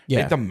 4.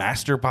 Yeah. Like the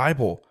Master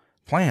Bible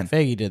plan.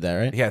 Feige did that,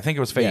 right? Yeah, I think it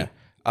was Feige.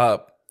 Yeah.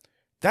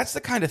 That's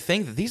the kind of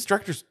thing that these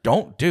directors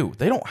don't do.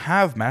 They don't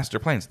have master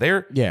plans.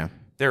 They're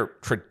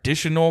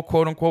traditional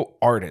quote unquote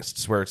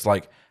artists where it's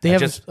like they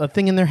have a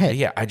thing in their head.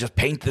 Yeah, I just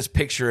paint this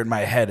picture in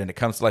my head and it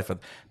comes to life.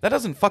 That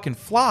doesn't fucking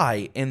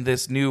fly in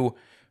this new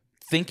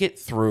think it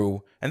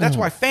through. And that's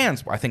why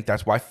I think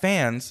that's why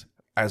fans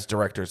as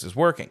directors is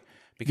working.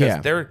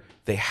 Because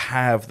they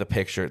have the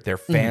picture, they're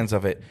fans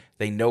of it,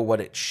 they know what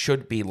it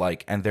should be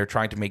like, and they're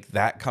trying to make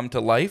that come to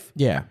life.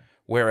 Yeah.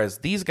 Whereas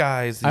these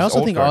guys, I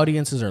also think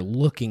audiences are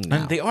looking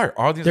now. And they are.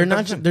 They're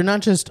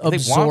not just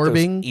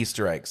absorbing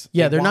Easter eggs.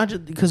 Yeah, they're not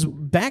just because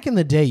back in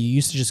the day you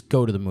used to just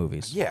go to the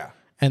movies. Yeah.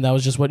 And that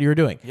was just what you were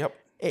doing. Yep.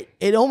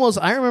 It almost,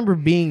 I remember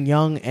being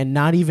young and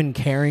not even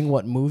caring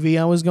what movie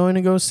I was going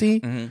to go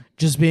see,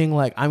 just being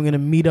like, I'm going to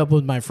meet up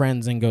with my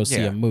friends and go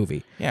see a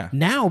movie. Yeah.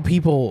 Now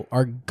people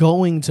are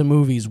going to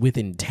movies with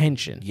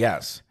intention.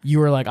 Yes.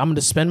 You are like, I'm going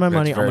to spend my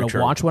money, I'm going to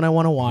true. watch what I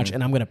want to watch,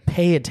 and I'm going to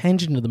pay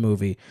attention to the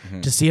movie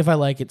to see if I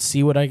like it,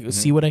 see what I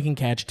can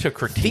catch. To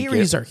critique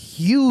Theories it. are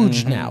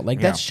huge now. Like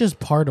that's just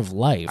part of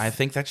life. I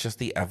think that's just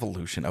the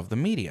evolution of the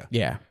media.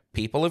 Yeah.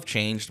 People have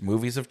changed.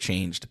 Movies have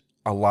changed.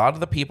 A lot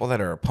of the people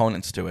that are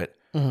opponents to it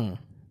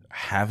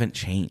haven't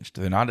changed.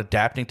 They're not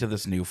adapting to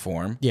this new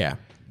form. Yeah.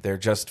 They're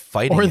just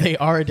fighting Or it. they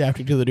are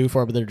adapting to the new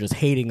form, but they're just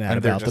hating that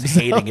And they're about just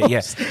themselves. hating it.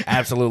 Yes,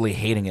 absolutely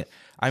hating it.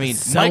 I mean,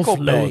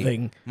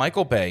 Self-loathing.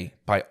 Michael Bay,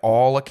 by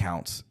all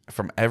accounts,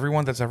 from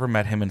everyone that's ever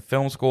met him in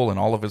film school and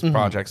all of his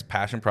projects,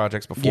 passion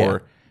projects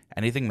before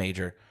anything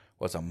major,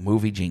 was a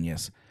movie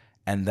genius.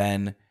 And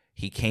then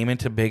he came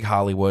into big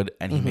Hollywood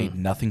and he made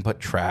nothing but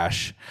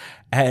trash.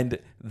 And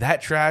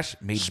that trash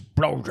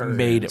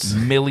made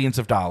millions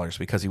of dollars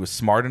because he was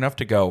smart enough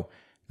to go,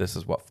 this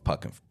is what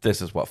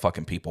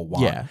fucking people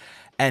want. Yeah.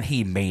 And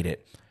he made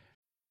it.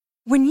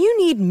 When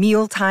you need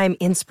mealtime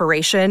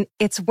inspiration,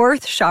 it's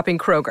worth shopping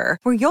Kroger,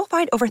 where you'll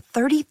find over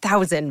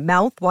 30,000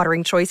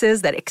 mouthwatering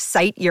choices that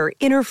excite your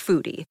inner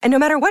foodie. And no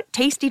matter what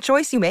tasty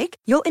choice you make,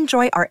 you'll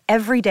enjoy our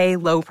everyday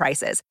low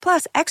prices,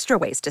 plus extra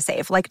ways to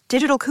save, like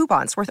digital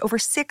coupons worth over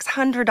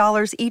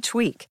 $600 each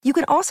week. You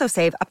can also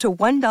save up to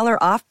 $1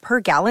 off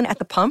per gallon at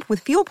the pump with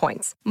fuel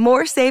points.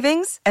 More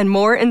savings and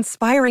more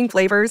inspiring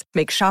flavors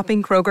make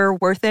shopping Kroger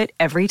worth it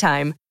every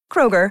time.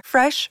 Kroger,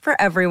 fresh for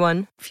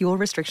everyone. Fuel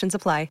restrictions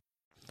apply.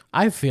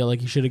 I feel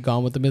like you should have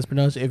gone with the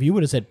mispronunciation. If you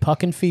would have said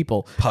Puck and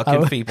Feeple.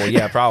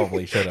 Yeah,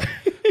 probably should have.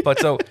 But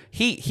so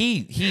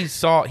he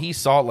saw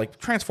like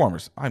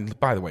Transformers.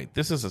 By the way,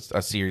 this is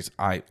a series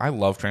I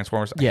love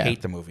Transformers. I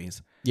hate the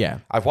movies. Yeah.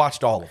 I've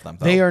watched all of them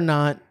though. They are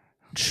not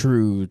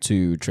true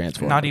to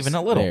Transformers. Not even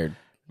a little.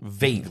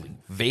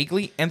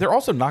 Vaguely, and they're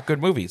also not good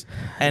movies.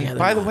 And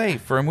by the way,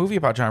 for a movie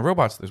about giant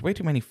robots, there's way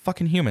too many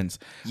fucking humans.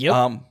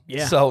 Yep.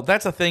 Yeah. So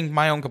that's a thing,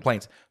 my own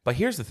complaints. But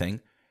here's the thing.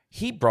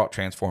 He brought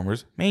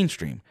Transformers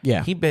mainstream.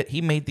 Yeah.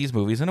 He made these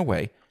movies in a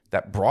way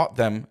that brought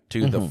them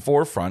to the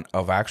forefront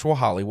of actual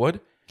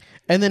Hollywood.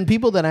 And then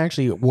people that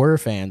actually were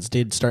fans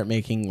did start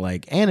making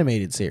like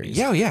animated series.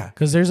 Yeah.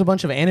 Because there's a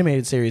bunch of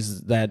animated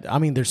series that, I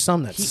mean, there's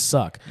some that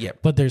suck. Yeah.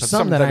 But there's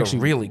some that are actually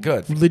really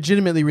good.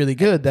 legitimately really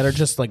good that are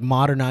just like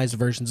modernized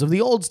versions of the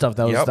old stuff.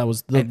 That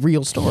was the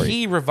real story.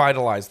 He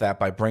revitalized that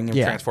by bringing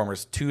Yeah.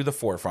 Transformers to the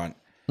forefront.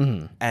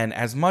 And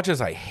as much as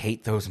I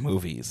hate those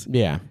movies,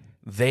 Yeah.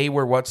 they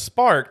were what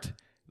sparked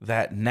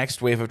that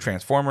next wave of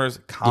Transformers,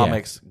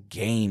 comics,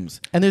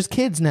 games. And there's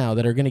kids now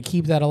that are going to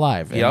keep that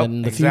alive. Yep, And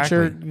in the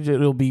exactly. future,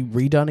 it'll be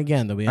redone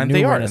again. There'll be a And new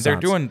they are. And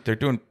renaissance. they're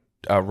doing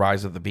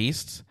Rise of the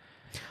Beasts.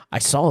 I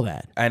saw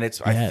that. And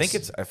it's I think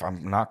it's, if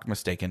I'm not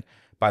mistaken,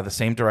 by the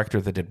same director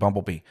that did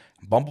Bumblebee.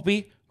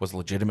 Bumblebee was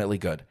legitimately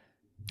good.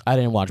 I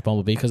didn't watch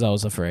Bumblebee because I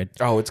was afraid.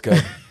 Oh, it's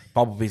good.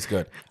 Bumblebee's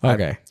good.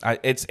 Okay.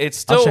 It's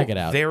still check it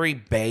out. very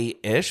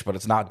Bay-ish, but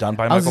it's not done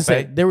by I was Michael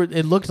gonna Bay. say,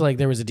 it looked like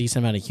there was a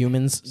decent amount of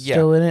humans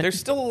still in it. There's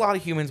still a lot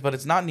of humans, but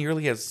it's not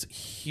nearly as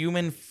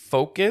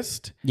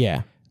human-focused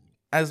Yeah.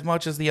 as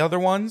much as the other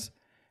ones.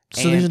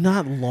 So there's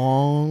not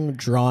long,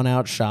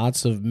 drawn-out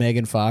shots of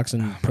Megan Fox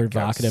in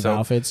provocative So,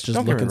 outfits just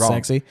don't get me looking wrong.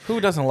 sexy. Who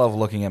doesn't love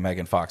looking at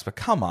Megan Fox? But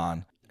come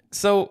on.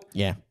 So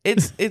Yeah.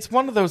 it's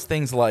one of those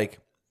things like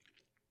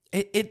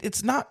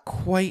it's not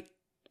quite.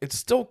 It's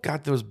still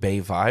got those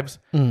Bay vibes,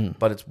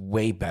 but it's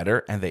way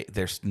better, and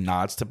there's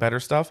nods to better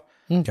stuff.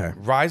 Okay.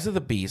 Rise of the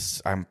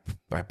Beasts,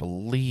 I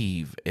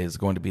believe, is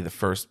going to be the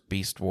first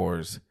Beast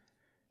Wars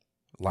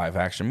live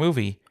action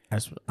movie.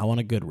 I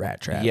want a good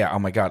rat trap. Yeah. Oh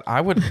my god,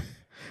 I would.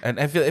 And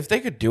if they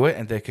could do it,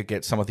 and they could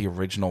get some of the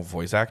original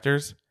voice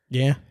actors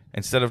Yeah.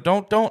 instead of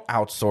don't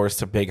outsource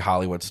to big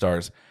Hollywood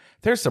stars.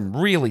 There's some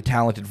really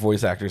talented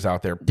voice actors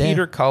out there.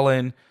 Peter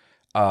Cullen.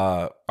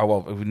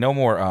 No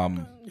more.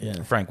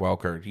 Frank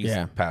Welker. He's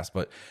passed,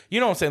 but you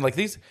know what I'm saying. Like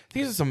these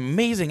are some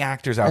amazing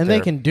actors out And there,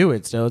 they can do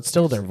it still. It's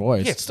still their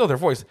voice. Yeah, it's still their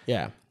voice.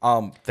 Yeah.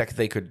 That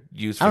they could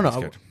use. For I this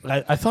don't know.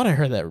 character. I thought I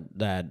heard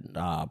that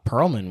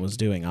Perlman was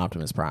doing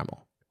Optimus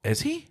Primal.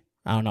 Is he?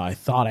 I don't know. I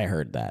thought I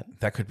heard that.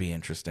 That could be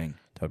interesting.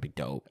 That would be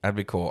dope. That'd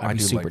be cool. I'd I be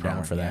do super like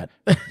down Perlman, for yeah.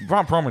 that.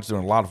 Ron Perlman's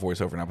doing a lot of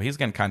voiceover now, but he's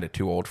getting kind of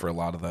too old for a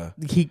lot of the.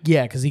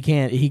 Because he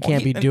can't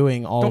be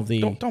doing all of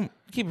the. Don't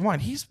keep in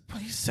mind he's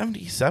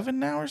 77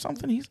 now or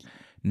something. He's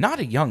not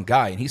a young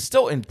guy, and he's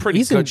still in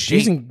pretty good shape.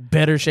 He's in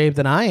better shape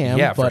than I am.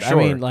 Yeah, for but sure.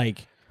 I mean,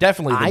 like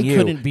Definitely than I you.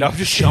 couldn't be No, I'm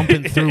just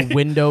jumping through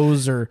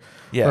windows or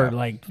Yeah.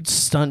 like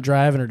stunt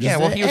driving or just Yeah,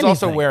 well, he was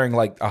also anything. wearing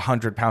like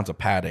 100 pounds of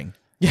padding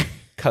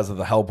because of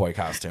the Hellboy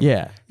costume.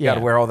 Yeah, You got to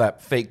yeah. wear all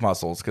that fake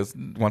muscles because,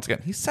 once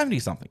again, he's 70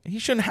 something. He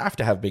shouldn't have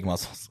to have big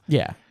muscles.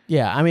 Yeah.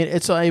 I mean,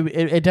 it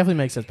definitely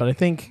makes sense, but I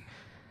think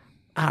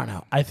I don't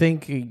know. I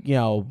think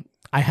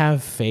I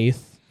have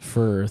faith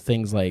for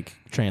things like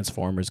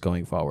Transformers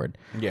going forward.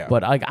 Yeah.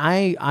 But like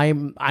I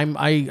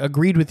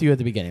agreed with you at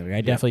the beginning. Like,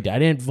 I definitely did. I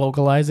didn't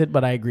vocalize it,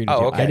 but I agreed with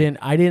you. okay.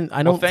 I don't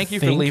Well, thank you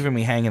for leaving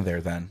me hanging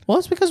there then. Well,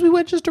 it's because we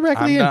went just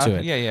directly I'm into not-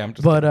 it. yeah, I'm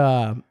just But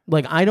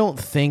like, I don't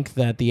think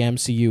that the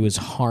MCU is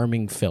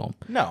harming film.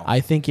 No. I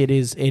think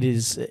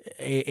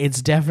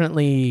it's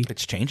definitely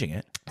It's changing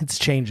it. it's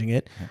changing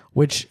it,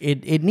 which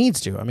it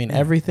needs to. I mean,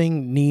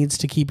 everything needs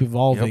to keep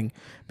evolving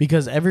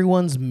because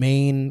everyone's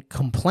main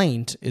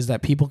complaint is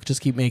that people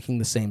just keep making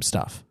the same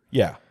stuff.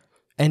 Yeah.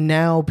 And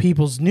now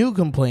people's new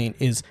complaint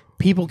is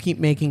people keep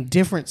making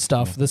different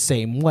stuff the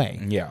same way.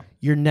 Yeah.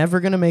 You're never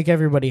going to make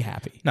everybody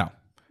happy. No,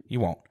 you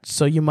won't.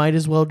 So you might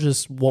as well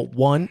just,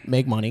 one,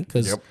 make money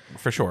because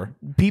For sure.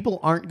 people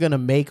aren't going to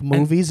make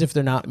movies if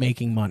they're not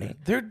making money.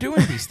 They're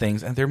doing these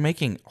things and they're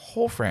making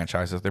whole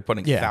franchises. They're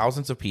putting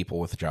thousands of people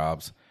with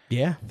jobs.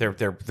 Yeah. They're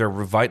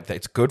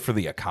it's good for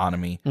the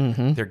economy.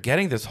 Mm-hmm. They're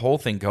getting this whole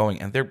thing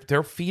going, and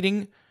they're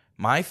feeding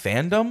my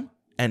fandom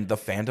and the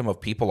fandom of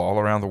people all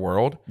around the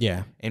world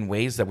Yeah. in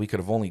ways that we could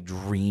have only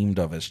dreamed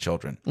of as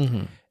children.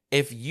 Mm-hmm.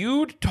 If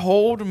you'd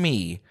told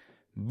me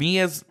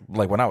as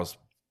like when I was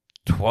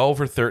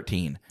 12 or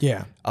 13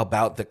 Yeah.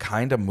 about the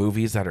kind of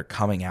movies that are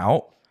coming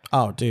out,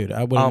 Oh, dude,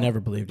 I would have never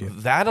believed you.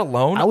 that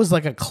alone, I was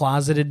like a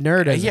closeted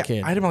nerd as a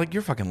kid. I'd have been like,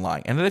 you're fucking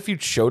lying. And then if you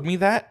showed me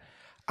that,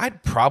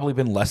 I'd probably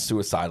been less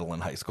suicidal in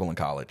high school and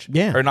college.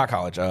 Yeah. Or not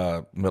college,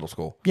 middle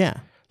school. Yeah.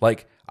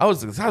 Like, I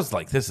was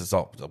like, this is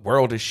all, the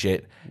world is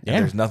shit. And Yeah.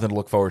 there's nothing to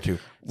look forward to.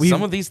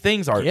 Some of these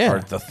things are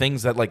the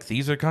things that, like,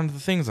 these are kind of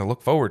the things I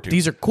look forward to.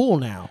 These are cool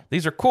now.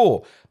 These are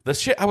cool. The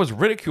shit I was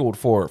ridiculed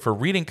for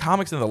reading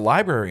comics in the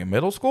library in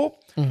middle school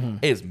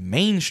is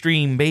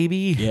mainstream,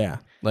 baby. Yeah.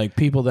 Like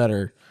people that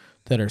are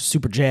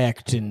super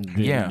jacked and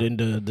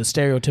into the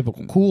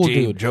stereotypical cool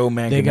dude. Joe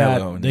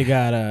Manganiello.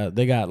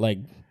 They got like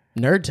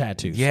nerd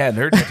tattoos. Yeah,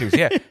 nerd tattoos.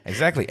 Yeah,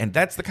 exactly. And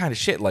that's the kind of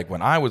shit, like,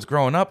 when I was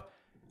growing up,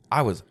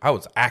 I was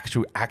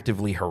actually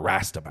actively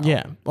harassed about.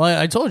 Yeah. Well,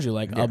 I told you,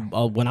 like,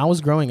 when I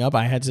was growing up,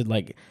 I had to,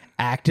 like,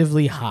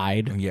 actively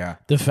hide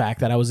the fact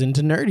that I was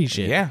into nerdy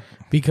shit. Yeah.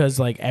 Because,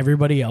 like,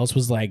 everybody else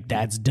was like,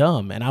 that's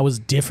dumb. And I was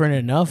different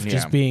enough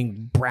just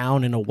being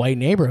brown in a white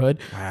neighborhood.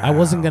 Wow. I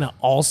wasn't going to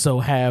also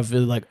have,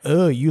 like,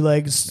 oh, you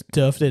like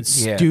stuff that's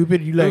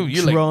stupid. You like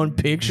drawing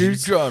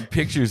pictures. Drawing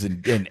pictures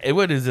and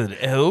what is it?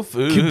 Elf?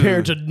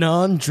 Compared to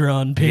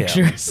non-drawn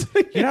pictures.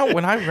 Yeah. You know,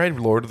 when I read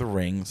Lord of the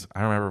Rings,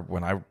 I remember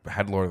when I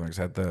had Lord of the Rings,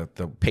 I had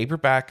the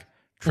paperback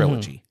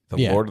trilogy, the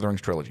Lord of the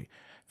Rings trilogy.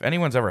 If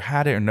anyone's ever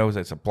had it or knows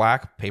it's a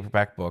black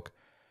paperback book,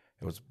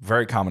 it was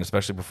very common,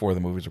 especially before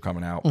the movies were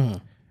coming out.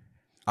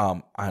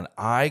 And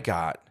I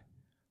got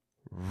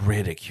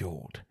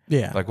ridiculed.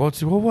 Yeah. Like,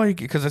 why?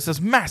 Because it's this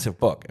massive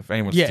book. If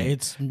anyone's seen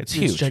it's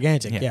huge. It's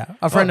gigantic. Yeah.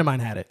 A friend of mine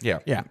had it. Yeah.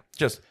 Yeah.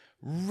 Just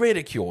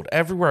ridiculed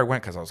everywhere I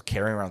went because I was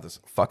carrying around this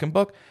fucking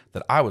book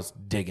that I was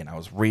digging. I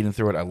was reading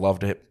through it. I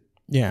loved it.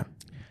 Yeah.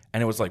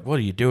 And it was like, what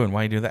are you doing?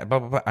 Why are you doing that? Blah,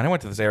 blah, blah. And I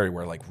went to this area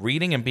where, like,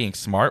 reading and being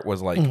smart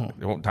was like,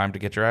 time to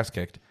get your ass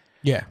kicked.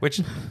 Yeah. Which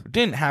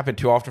didn't happen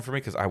too often for me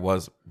because I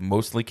was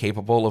mostly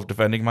capable of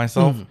defending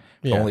myself.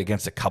 Only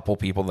against a couple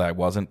people that I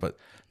wasn't. But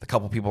the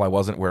couple people I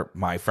wasn't were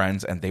my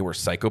friends, and they were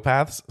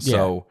psychopaths.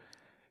 So,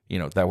 you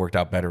know, that worked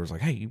out better. It was like,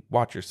 hey, you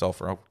watch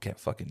yourself or I'll get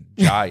fucking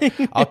Jai.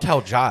 I'll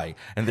tell Jai.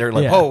 And they're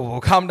like, oh,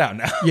 calm down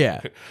now.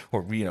 Yeah.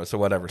 Or, you know, so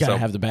whatever. Gotta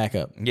have the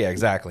backup. Yeah,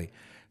 exactly.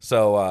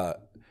 So,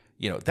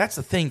 you know, that's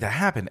the thing that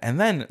happened. And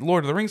then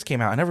Lord of the Rings came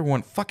out, and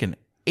everyone fucking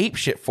ape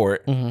shit for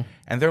it.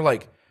 And they're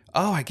like,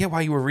 oh, I get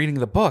why you were reading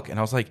the book. And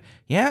I was like,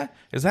 yeah?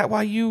 Is that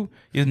why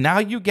now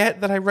you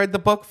get that I read the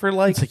book for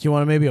like... It's like you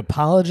want to maybe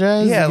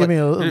apologize? Yeah, give me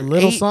a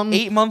little something?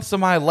 8 months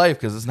of my life,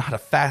 because it's not a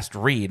fast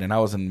read, and I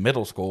was in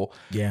middle school.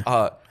 Yeah.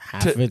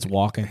 Half of it's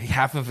walking.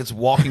 Half of it's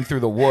walking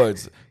through the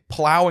woods,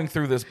 plowing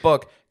through this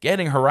book,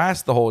 getting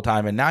harassed the whole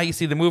time. And now you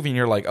see the movie and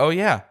you're like, oh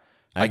yeah,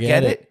 I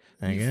get it.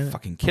 I get it.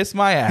 Fucking kiss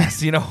my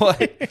ass. You know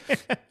what?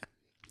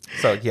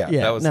 So yeah,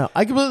 that was... No,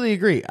 I completely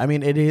agree. I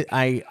mean, it is.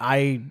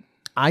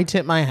 I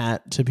tip my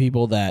hat to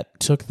people that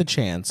took the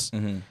chance,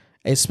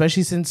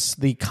 especially since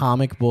the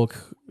comic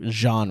book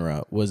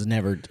genre has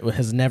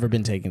never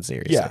been taken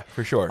seriously. Yeah,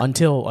 for sure.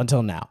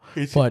 Until now.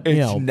 But you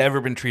know, never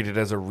been treated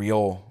as a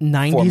real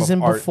 90s form of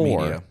and art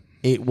before. media.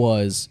 It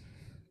was,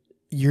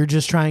 you're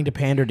just trying to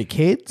pander to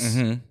kids.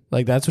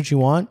 Like that's what you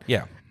want.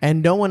 Yeah.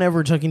 And no one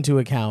ever took into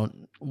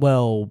account,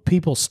 well,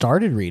 people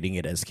started reading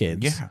it as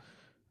kids. Yeah.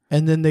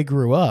 And then they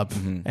grew up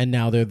and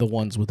now they're the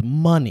ones with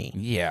money.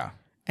 Yeah.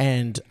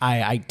 And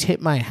I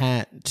tip my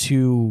hat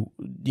to,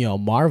 you know,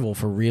 Marvel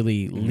for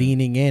really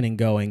leaning in and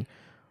going,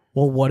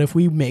 well, what if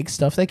we make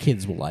stuff that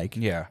kids will like?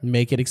 Yeah.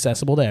 Make it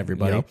accessible to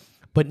everybody,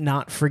 but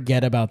not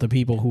forget about the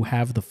people who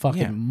have the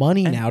fucking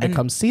money now to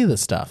come see the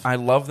stuff. I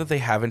love that they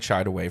haven't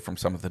shied away from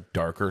some of the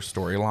darker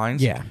storylines.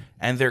 Yeah.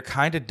 And they're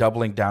kind of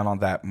doubling down on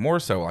that more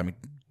so. I mean,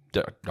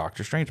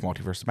 Doctor Strange,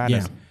 Multiverse of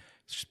Madness,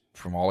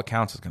 from all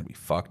accounts, is going to be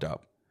fucked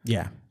up.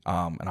 Yeah.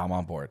 And I'm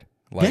on board.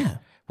 Like,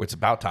 it's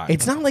about time.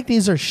 It's not like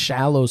these are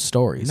shallow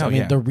stories. No, I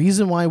mean, the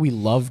reason why we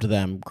loved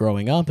them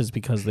growing up is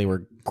because they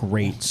were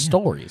great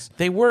stories.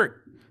 They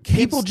were kids,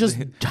 People just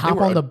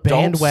hop on the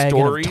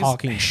bandwagon of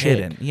talking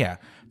hidden. shit. Yeah.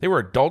 They were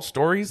adult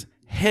stories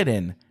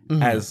hidden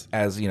as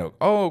you know,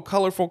 oh,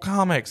 colorful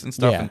comics and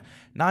stuff. Yeah. And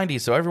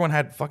 90s, so everyone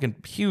had fucking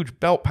huge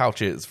belt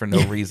pouches for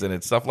no reason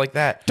and stuff like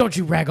that. Don't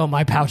you rag on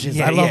my pouches.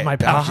 I love my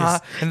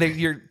pouches. And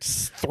your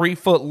 3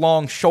 foot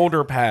long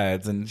shoulder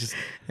pads and just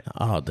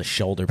the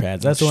shoulder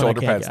pads. That's the one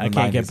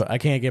I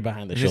can't get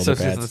behind the shoulder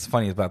pads. What's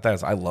funny about that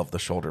is I love the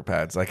shoulder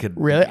pads. I could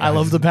really. I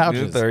love the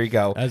pouches. There you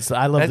go.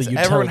 I love the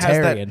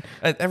utilitarian.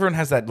 Everyone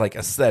has that like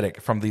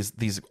aesthetic from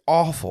these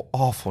awful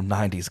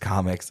 90s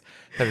comics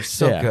that are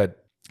so good.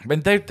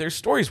 But their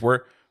stories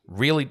were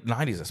really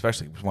 90s,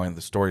 especially when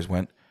the stories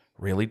went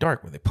really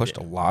dark, where they pushed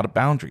a lot of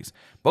boundaries.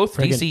 Both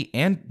DC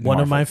and Marvel. One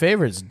of my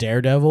favorites,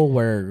 Daredevil,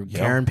 where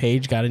Karen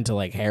Page got into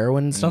like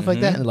heroin and stuff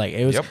like that, and like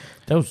it was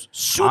that was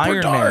super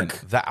Iron dark.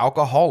 Man, the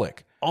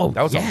alcoholic. Oh,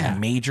 that was a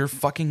major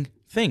fucking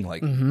thing.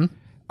 Like,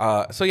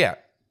 so yeah,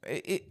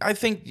 I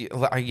think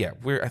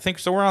I think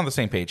so. We're on the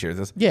same page here.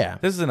 This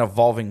is an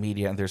evolving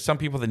media, and there's some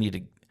people that need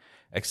to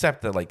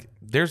accept that like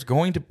there's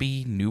going to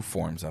be new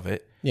forms of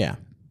it. Yeah.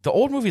 The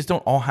old movies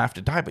don't all have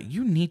to die, but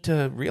you need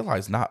to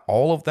realize not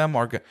all of them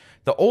are good.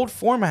 The old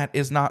format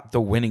is not the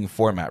winning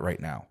format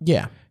right now.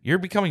 Yeah. You're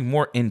becoming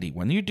more indie.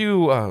 When you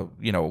do,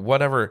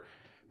 whatever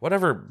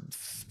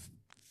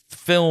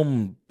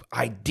film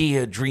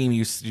idea, dream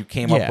you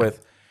came up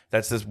with,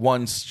 that's this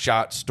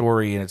one-shot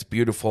story and it's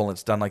beautiful and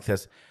it's done like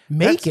this.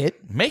 Make it,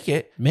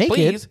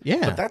 please.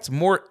 Yeah. But that's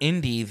more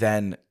indie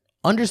than...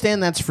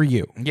 Understand that's for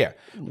you. Yeah.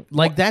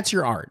 Like, that's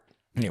your art.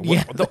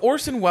 Yeah, the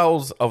Orson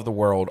Welles of the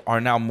world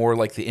are now more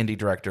like the indie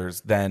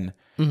directors than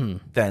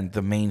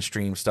the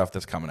mainstream stuff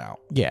that's coming out.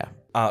 Yeah.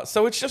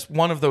 So it's just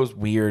one of those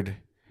weird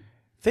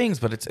things,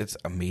 but it's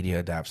a media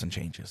adapts and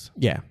changes.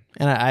 Yeah,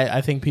 and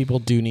I think people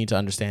do need to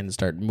understand and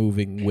start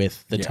moving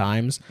with the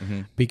times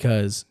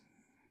because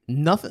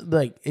nothing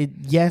like it.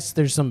 Yes,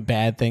 there's some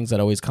bad things that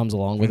always comes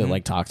along with it,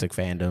 like toxic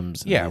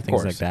fandoms, and of things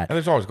course. like that. And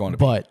there's always going to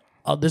be. But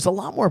there's a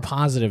lot more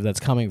positive that's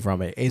coming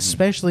from it,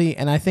 especially,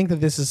 and I think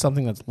that this is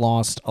something that's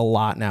lost a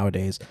lot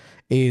nowadays,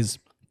 is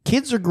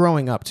kids are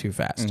growing up too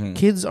fast.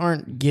 Kids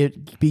aren't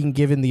being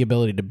given the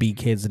ability to be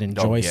kids and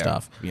enjoy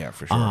stuff. Yeah,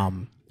 for sure.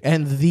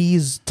 And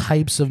these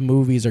types of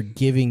movies are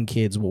giving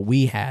kids what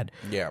we had,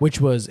 which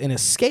was an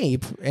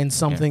escape and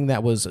something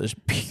that was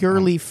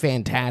purely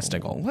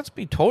fantastical. Let's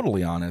be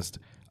totally honest.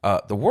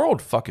 The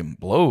world fucking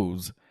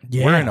blows.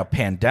 Yeah. We're in a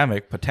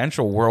pandemic,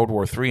 potential World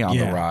War III on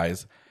the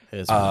rise.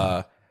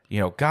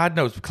 God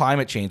knows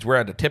climate change. We're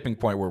at a tipping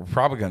point where we're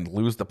probably going to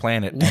lose the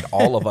planet and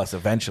all of us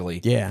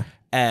eventually. Yeah.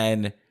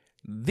 And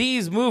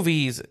these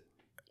movies...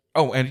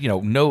 Oh, and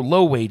no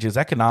low wages,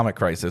 economic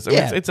crisis. I mean,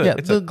 it's a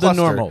cluster. The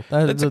normal.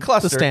 It's a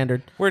cluster. The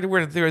standard.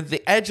 We're they're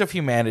the edge of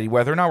humanity.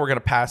 Whether or not we're going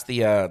to pass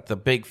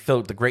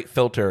the great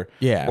filter,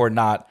 or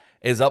not,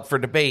 is up for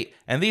debate.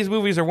 And these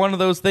movies are one of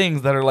those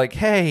things that are like,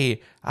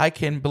 hey, I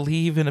can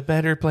believe in a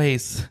better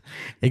place.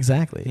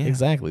 Exactly.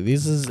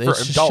 This is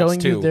adults showing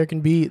too. you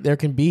there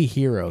can be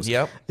heroes.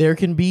 Yep. There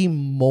can be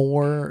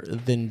more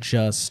than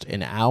just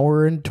an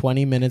hour and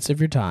 20 minutes of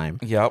your time.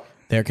 Yep.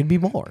 There can be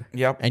more.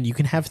 Yep. And you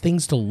can have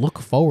things to look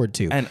forward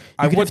to. And you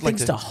I can would have like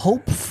things to- to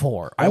hope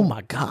for. Oh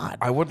my God.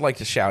 I would like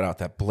to shout out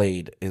that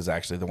Blade is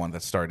actually the one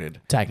that started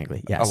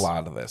Technically, yes. a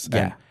lot of this. Yeah.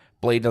 And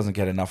Blade doesn't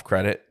get enough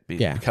credit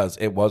Yeah. because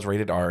it was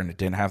rated R and it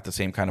didn't have the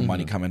same kind of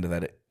money come into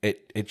that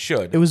it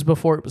should. It was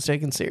before it was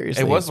taken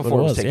seriously. It was That's before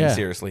what it was taken yeah.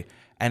 seriously.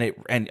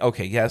 And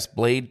okay, yes,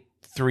 Blade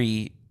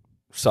 3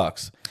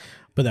 sucks.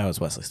 But that was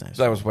Wesley Snipes.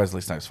 So that was Wesley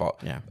Snipes'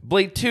 fault. Yeah.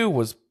 Blade 2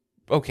 was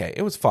okay.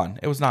 It was fun.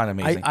 It was not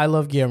amazing. I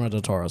love Guillermo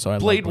del Toro, so I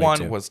Blade love 1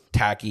 2. was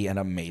tacky and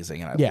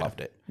amazing, and I Yeah.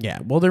 loved it. Yeah.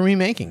 Well, they're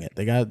remaking it.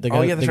 They got.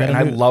 Oh, yeah, that's right. And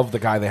I love the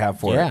guy they have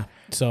for it. Yeah.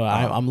 So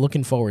I'm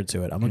looking forward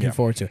to it. I'm looking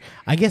forward to it.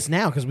 I guess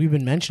now, because we've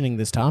been mentioning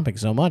this topic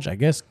so much, I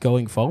guess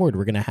going forward,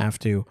 we're going to have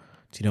to. Do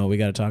you know what we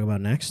got to talk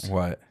about next?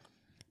 What?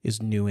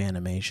 Is new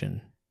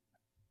animation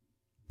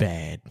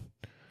bad?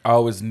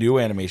 Oh, is new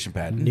animation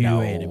bad? New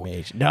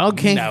animation. No,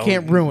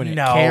 can't ruin it.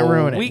 No, Can't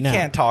ruin it. We No.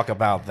 can't talk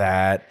about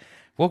that.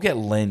 We'll get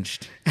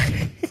lynched.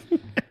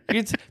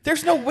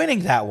 There's no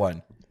winning that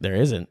one. There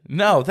isn't.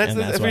 No, And that's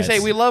if why we say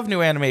it's- we love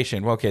new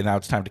animation, well, okay, now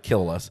it's time to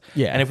kill us.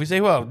 Yeah. And if we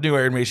say, well, new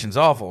animation's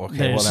awful, okay,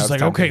 Then well, it's now just it's like,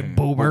 time okay, to-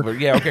 boomer.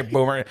 Yeah, okay,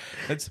 boomer.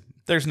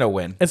 There's no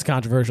win. It's a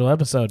controversial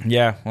episode.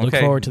 Yeah, Look okay.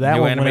 forward to that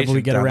New one whenever animation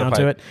we get down the around to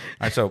pipe. it.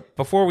 All right, so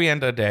before we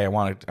end the day, I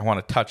want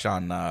to touch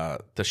on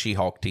the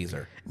She-Hulk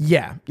teaser.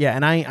 Yeah.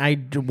 And I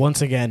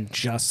once again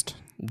just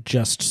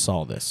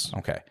saw this.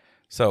 Okay,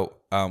 so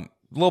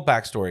little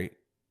backstory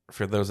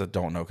for those that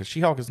don't know, because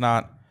She-Hulk is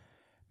not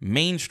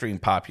mainstream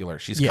popular.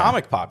 She's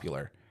comic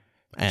popular.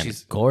 And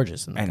She's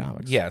gorgeous in the and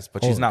comics. yes,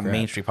 but Holy she's not crap.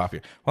 mainstream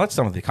popular. Well, that's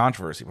some of the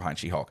controversy behind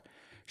She-Hulk.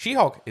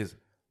 She-Hulk is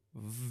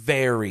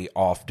very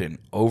often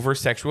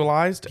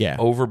over-sexualized, Yeah.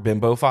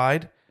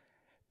 over-bimbofied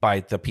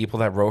by the people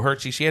that wrote her.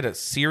 She had a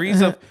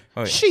series of...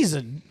 oh, wait. She's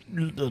a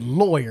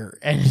lawyer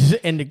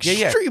and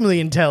extremely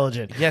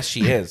intelligent. Yes,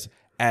 she is.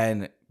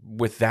 And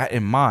with that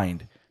in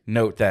mind,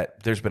 note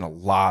that there's been a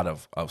lot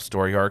of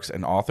story arcs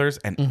and authors,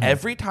 and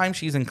every time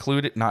she's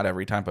included, not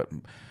every time, but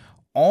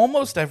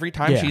almost every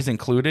time Yeah. she's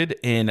included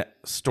in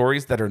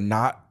stories that are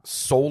not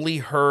solely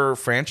her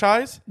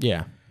franchise,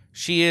 Yeah.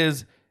 she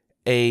is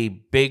a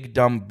big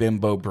dumb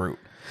bimbo brute.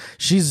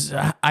 She's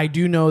I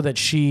do know that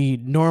she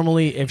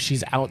normally, if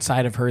she's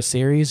outside of her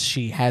series,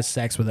 she has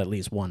sex with at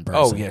least one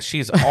person. Oh yeah,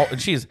 she's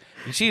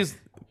she's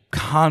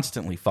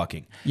constantly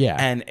fucking. Yeah.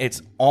 And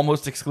it's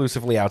almost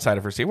exclusively outside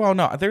of her series. Well,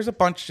 no, there's a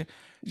bunch.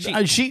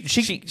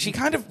 She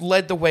kind of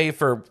led the way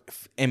for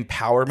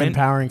empowerment.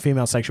 Empowering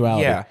female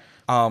sexuality. Yeah.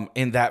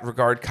 In that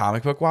regard,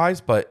 comic book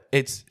wise, but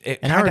it And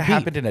I kind of repeat,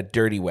 happened in a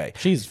dirty way.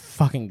 She's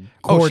fucking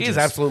gorgeous. Oh, she is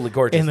absolutely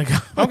gorgeous. In the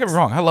Don't get me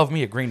wrong, I love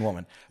me a green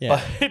woman.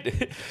 Yeah.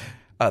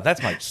 But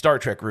that's my Star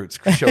Trek roots.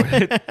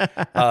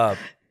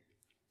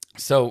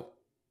 So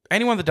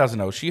anyone that doesn't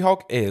know,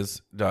 She-Hulk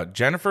is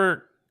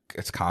Jennifer.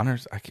 It's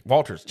Connors.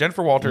 Walters.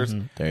 Jennifer Walters.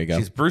 There you go.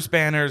 She's Bruce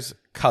Banner's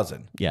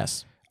cousin.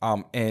 Yes.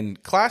 In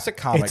classic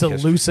comic It's a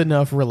history, loose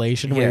enough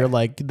relation where Yeah. you're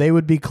like, they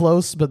would be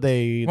close, but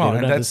they don't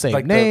and have the that's same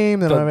like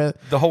name. They The, don't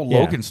have the whole Yeah.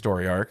 Logan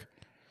story arc,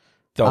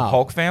 the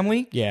Hulk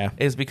family, Yeah.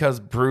 is because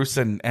Bruce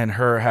and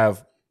her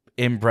have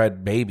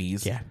inbred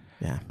babies. Yeah.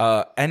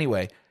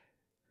 Anyway,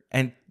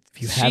 and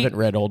If you haven't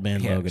read Old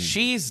Man Logan,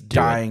 she's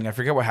dying. I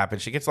forget what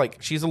happened. She gets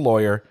she's a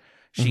lawyer.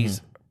 She's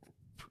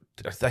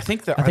I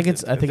think it's-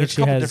 there's I think a she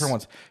couple has- different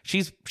ones.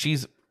 She's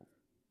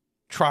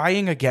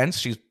trying against.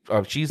 She's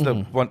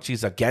the one.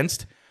 She's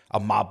against a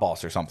mob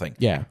boss or something.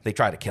 Yeah. They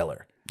try to kill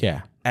her,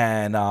 yeah.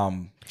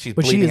 and she's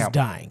But she bleeding is out.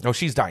 dying. No,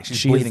 she's dying. She's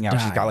She is bleeding out.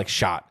 She's got dying.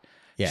 shot.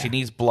 Yeah. She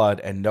needs blood,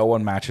 and no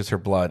one matches her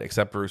blood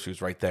except Bruce,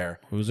 who's right there.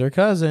 Who's her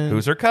cousin?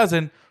 Who's her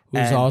cousin?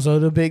 Who's and, also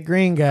the big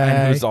green guy.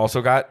 and who's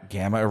also got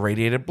gamma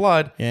irradiated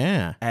blood.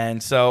 Yeah.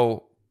 And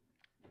so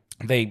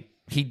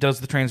he does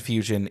the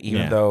transfusion,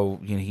 even Yeah. though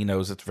he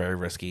knows it's very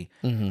risky,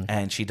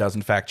 and she does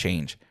in fact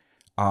change.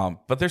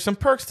 But there's some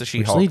perks to Which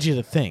She-Hulk. leads you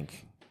to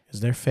think Is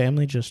their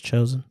family just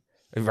chosen?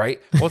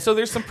 Right? Well, so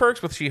there's some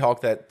perks with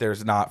She-Hulk that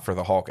there's not for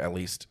the Hulk, at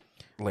least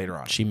later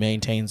on. She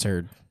maintains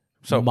her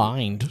So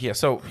mind. Yeah,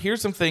 so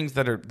here's some things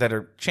that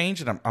are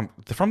changed, and I'm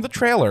from the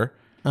trailer.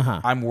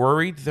 I'm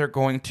worried they're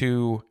going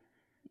to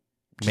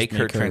make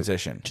her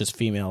transition. Just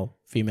female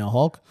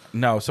Hulk?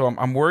 No, so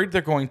I'm worried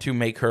they're going to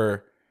make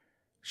her.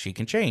 She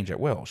can change at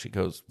will. She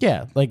goes.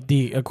 Yeah, like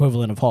the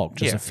equivalent of Hulk,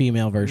 just a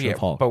female version of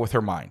Hulk. but with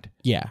her mind.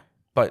 Yeah.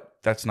 But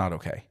that's not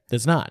okay.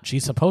 It's not.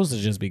 She's supposed to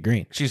just be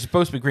green. She's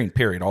supposed to be green,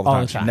 period, all the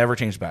time. She never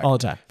changed back. All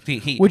the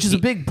time. Which is a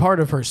big part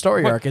of her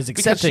story arc, is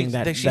accepting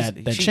that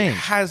she change.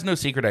 has no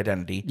secret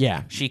identity.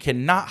 Yeah. She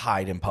cannot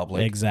hide in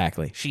public.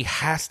 Exactly. She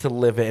has to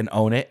live it and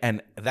own it.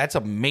 And that's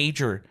a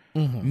major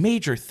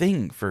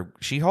thing for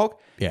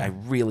She-Hulk. Yeah. I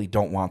really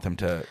don't want them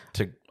to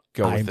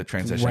go with the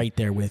transition. Right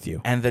there with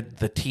you. And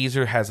the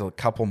teaser has a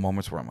couple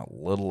moments where I'm a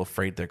little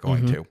afraid they're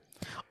going to.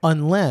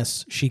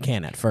 Unless she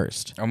can at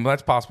first.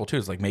 That's possible too.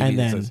 It's like maybe And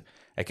then-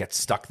 it gets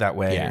stuck that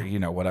way,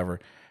 or whatever,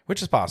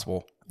 which is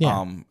possible. Yeah.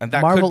 And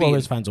that Marvel could be,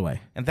 always finds a way.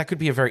 and that could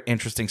be a very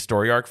interesting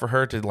story arc for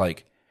her to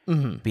like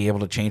be able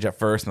to change at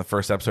first. In the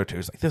first episode, too,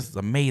 it's like this is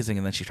amazing,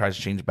 and then she tries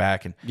to change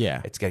back, and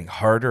it's getting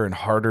harder and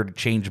harder to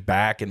change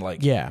back, and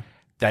like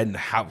then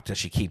how does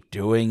she keep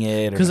doing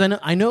it? Because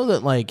I know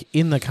that like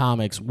in the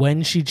comics,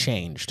 when she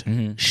changed,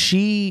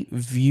 she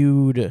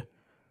viewed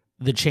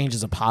the change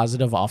as a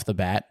positive off the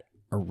bat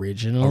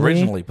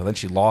originally, but then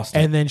she lost it.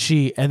 and then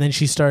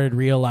she started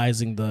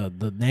realizing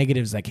the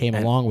negatives that came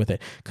along with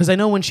it. Because I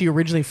know when she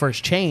originally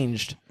first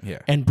changed,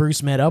 and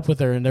Bruce met up with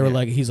her, and they were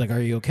like, he's like,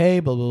 "Are you okay?"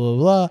 Blah blah blah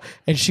blah,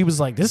 and she was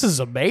like, "This is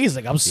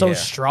amazing. I'm so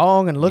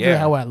strong, and look at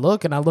how I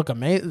look, and I look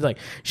amazing." Like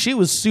she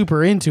was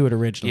super into it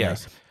originally.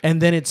 Yes. And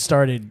then she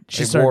started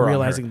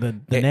realizing the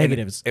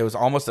negatives. It was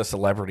almost a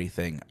celebrity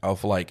thing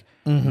of like,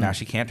 now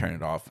she can't turn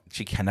it off.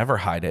 She can never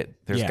hide it.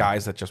 There's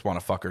guys that just want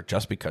to fuck her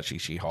just because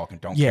she's She-Hulk and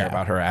don't care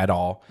about her at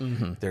all.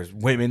 There's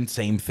women,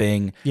 same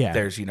thing. Yeah.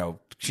 There's,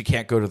 she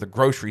can't go to the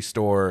grocery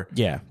store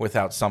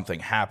without something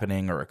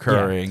happening or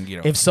occurring.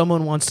 If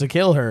someone wants to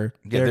kill her,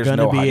 they're going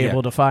to be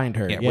able to find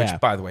her. Which,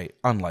 by the way,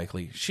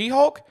 unlikely.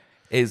 She-Hulk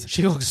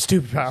looks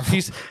stupid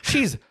powerful.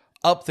 She's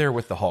up there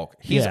with the Hulk.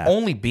 He's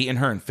only beaten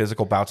her in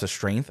physical bouts of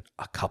strength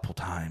a couple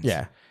times.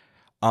 Yeah.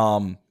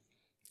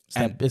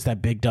 It's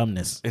that big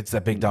dumbness. It's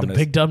that big dumbness.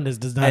 The big dumbness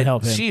does not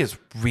help him. She is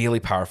really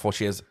powerful.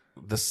 She has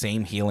the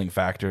same healing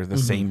factor, the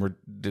same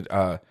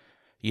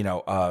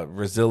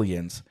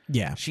resilience.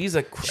 Yeah. She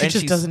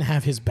just doesn't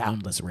have his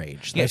boundless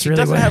rage. That's she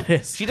really doesn't what have.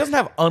 it is. She doesn't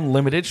have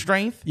unlimited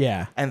strength.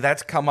 Yeah. And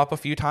that's come up a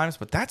few times,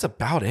 but that's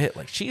about it.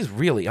 Like she's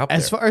really up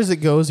as there. far as it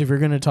goes, if you're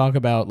going to talk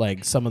about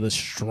like some of the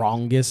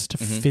strongest,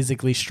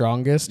 physically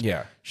strongest,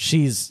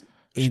 she's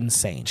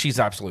insane. She's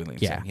absolutely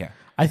insane. Yeah.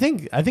 I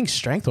think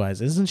strength wise,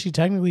 isn't she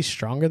technically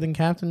stronger than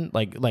Captain?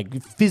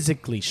 Like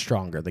physically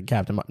stronger than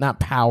Captain, not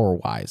power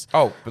wise.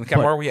 Oh, but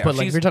Captain Marvel, yeah. But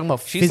like if you're talking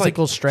about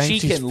physical strength, she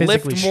she's can physically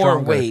lift more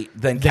stronger weight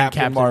than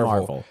Captain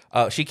Marvel.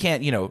 She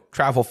can't,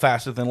 travel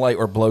faster than light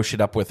or blow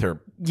shit up with her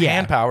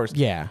hand powers.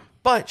 Yeah.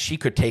 But she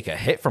could take a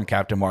hit from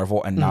Captain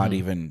Marvel and not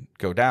even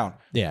go down.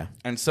 Yeah.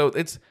 And so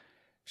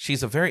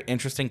she's a very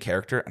interesting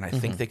character, and I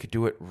think they could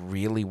do it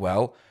really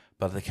well,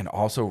 but they can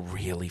also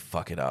really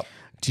fuck it up.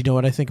 Do you know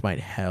what I think might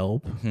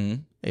help?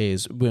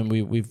 Is when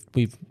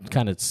we've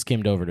kind of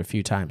skimmed over it a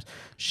few times.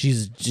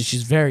 She's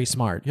very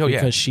smart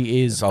because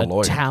she is a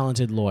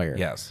talented lawyer.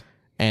 Yes.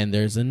 And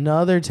there's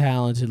another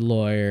talented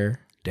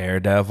lawyer,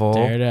 Daredevil.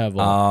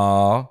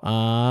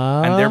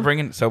 And they're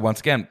bringing. So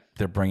once again,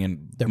 they're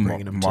bringing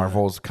him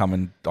Marvel's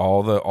coming.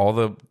 All the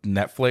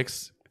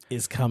Netflix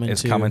is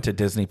coming to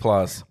Disney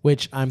Plus,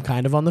 which I'm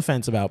kind of on the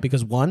fence about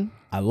because one,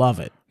 I love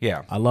it.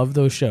 Yeah, I love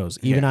those shows.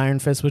 Even Iron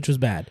Fist, which was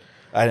bad.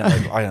 I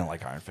didn't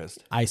like Iron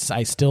Fist. I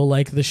still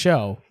like the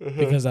show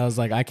because I was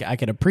like I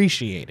can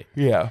appreciate it.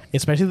 Yeah,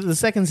 especially the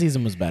second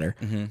season was better.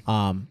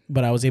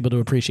 But I was able to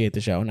appreciate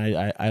the show and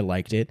I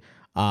liked it.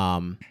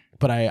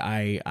 But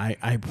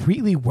I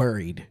really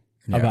worried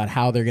about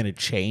how they're gonna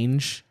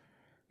change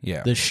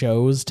the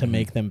shows to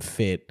make them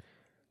fit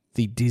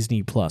the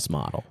Disney Plus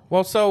model.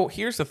 Well, so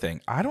here's the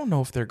thing. I don't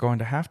know if they're going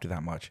to have to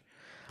that much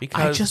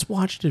because I just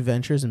watched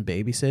Adventures in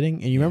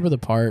Babysitting, and you remember the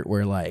part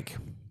where like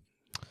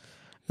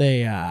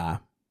there's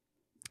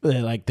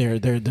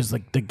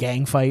like the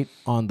gang fight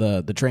on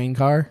the train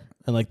car,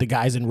 and like the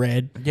guys in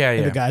red,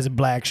 and the guys in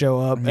black show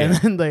up, and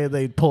then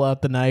they pull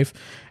out the knife,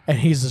 and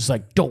he's just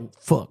like, "Don't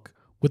fuck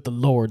with the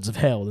lords of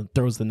hell," and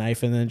throws the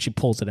knife, and then she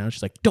pulls it down.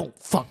 She's like, "Don't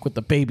fuck with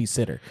the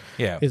babysitter."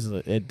 Yeah,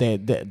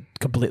 they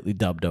completely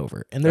dubbed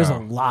over, and there's a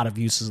lot of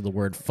uses of the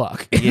word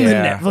 "fuck" in the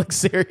Netflix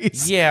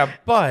series. Yeah,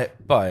 but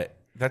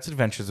that's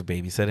Adventures of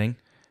Babysitting.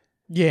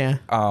 Yeah,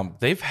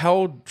 they've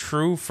held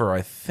true for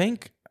I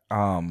think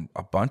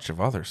a bunch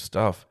of other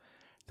stuff.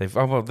 They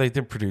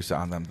did produce it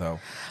on them though.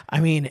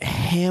 I mean,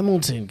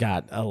 Hamilton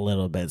got a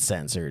little bit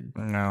censored.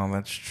 No,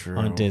 that's true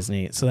on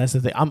Disney. So that's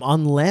the thing.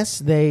 Unless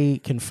they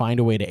can find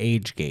a way to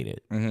age gate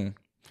it.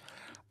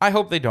 I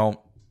hope they don't.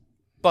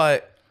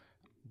 But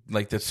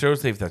like the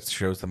shows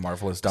the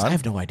Marvel has done. I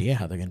have no idea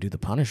how they're going to do the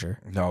Punisher.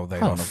 No, they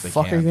How don't the know if they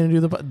fuck can. are you going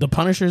to do the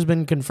Punisher's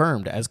been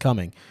confirmed as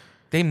coming.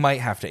 They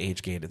might have to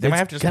age gate it. They It's might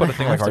have to just gonna put a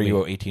thing have like, to "Are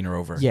you be. 18 or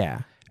over?"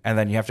 Yeah. And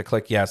then you have to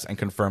click yes and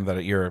confirm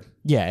that you're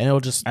Yeah, and it'll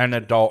just an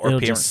adult or it'll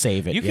parent. just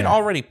save it. You can yeah.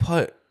 already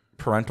put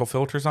parental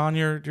filters on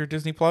your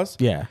Disney Plus.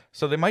 Yeah,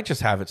 So they might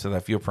just have it so that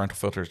if you have parental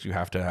filters, you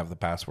have to have the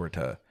password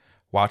to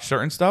watch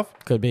certain stuff,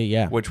 could be.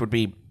 Yeah, which would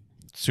be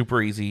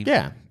super easy.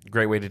 Yeah.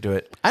 Great way to do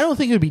it. I don't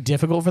think it would be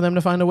difficult for them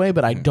to find a way,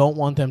 but Mm-hmm. I don't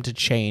want them to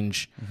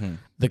change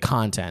the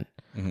content.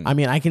 I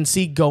mean, I can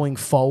see going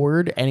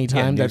forward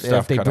anytime new that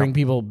stuff if they cut bring out.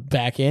 people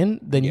back in,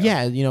 then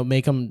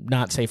make them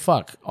not say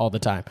fuck all the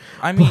time.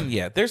 I mean,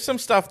 yeah, there's some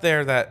stuff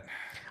there that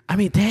I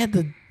mean, they had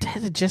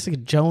the Jessica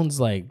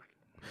Jones like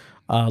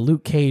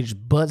Luke Cage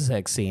butt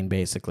sex scene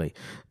basically,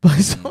 but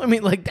so I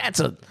mean, like that's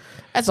a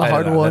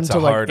hard know, one that's to a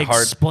like hard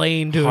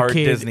explain to a hard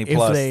kid Disney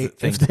Plus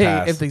thing to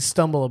pass. if they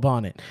stumble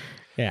upon it.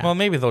 Yeah, well,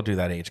 maybe they'll do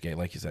that age gate,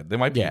 like you said. They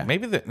might be. Yeah.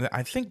 Maybe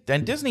I think.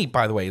 And Disney,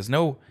 by the way, is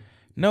not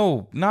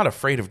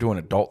afraid of doing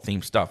adult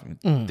themed stuff. I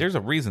mean, there's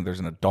a reason there's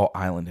an adult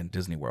island in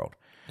Disney World.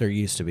 there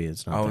used to be.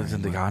 It's not. Oh, there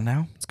isn't it anymore. gone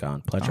now? It's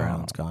gone. Pleasure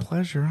Island's gone.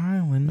 Pleasure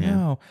Island.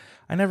 No,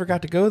 I never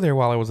got to go there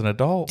while I was an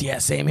adult. Yeah,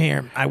 same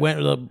here. I went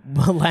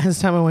the last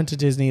time I went to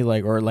Disney,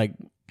 like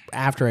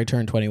after I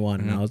turned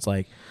 21, and I was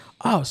like,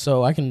 oh,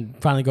 so I can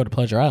finally go to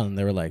Pleasure Island.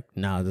 They were like,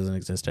 no, it doesn't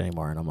exist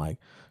anymore. And I'm like,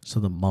 so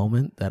the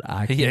moment that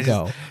I can Yeah,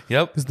 go,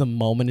 Yep. because the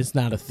moment it's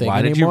not a thing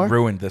Why did anymore. you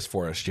ruin this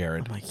for us,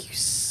 Jared? I'm like, you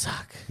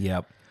suck.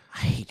 Yep. I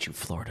hate you,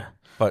 Florida.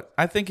 But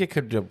I think it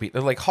could be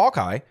like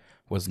Hawkeye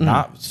was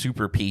not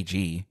super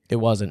PG, It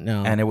wasn't.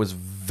 No. and it was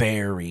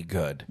very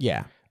good.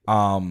 yeah.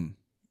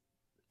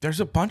 There's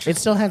a bunch of It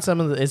still had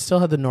it still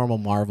had the normal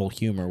Marvel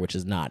humor, which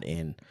is not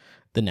in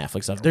the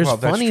Netflix stuff. There's Well,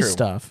 that's funny true.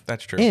 stuff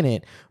That's true. in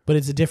it, but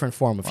it's a different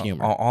form of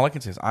humor. all I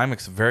can say is I'm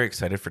very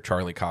excited for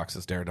Charlie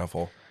Cox's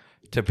Daredevil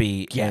to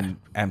be in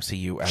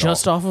MCU at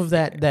Just all. off of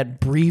that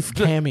brief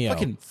cameo.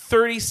 Fucking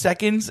 30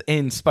 seconds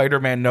in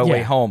Spider-Man No Yeah.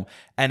 Way Home,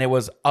 and it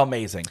was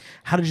amazing.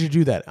 How did you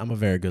do that? I'm a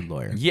very good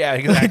lawyer. Yeah,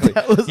 exactly.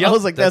 I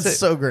was like, that's it.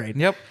 so great.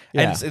 Yep.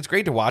 Yeah. And it's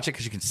great to watch it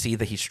because you can see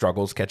that he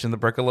struggles catching the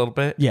brick a little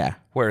bit. Yeah.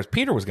 Whereas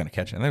Peter was going to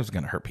catch it, and that was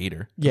going to hurt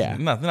Peter. Yeah.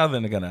 Nothing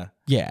going to.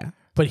 Yeah,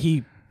 but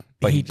he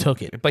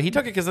took it. But he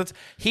took it because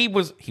he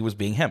was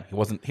being him. He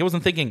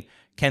wasn't thinking,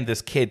 can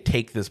this kid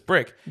take this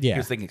brick? Yeah. He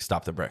was thinking,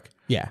 stop the brick.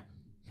 Yeah,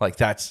 Like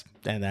that's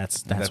and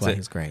that's why it.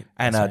 he's great.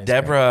 And That's why he's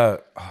Deborah,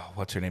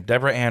 what's her name?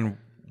 Deborah Ann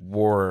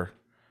great.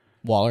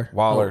 Waller.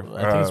 Waller, Oh,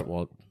 I think it's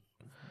Walt.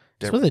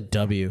 It's with a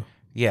W.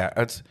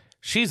 Yeah,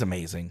 she's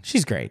amazing.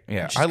 She's great.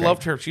 Yeah, She's I great.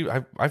 loved her.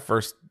 I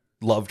first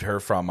loved her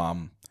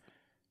from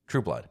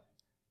True Blood.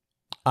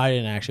 I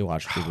didn't actually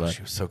watch True Blood.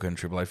 She was so good in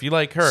True Blood. If you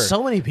like her,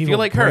 So many if people you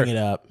like bring her, it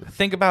up.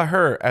 think about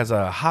her as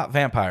a hot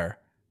vampire.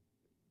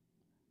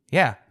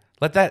 Yeah,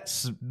 let that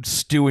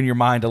stew in your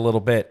mind a little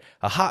bit.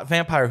 A hot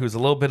vampire who's a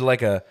little bit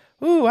like I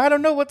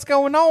don't know what's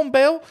going on,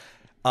 Bill.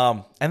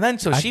 And then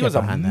so she get was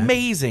behind that.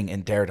 amazing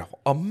in Daredevil,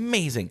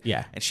 amazing.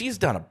 Yeah. and she's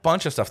done a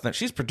bunch of stuff.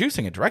 She's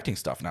producing and directing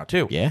stuff now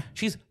too. Yeah.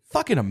 she's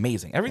fucking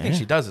amazing. Everything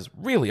she does is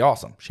really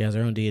awesome. She has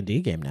her own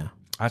D&D game now.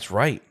 That's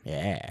right.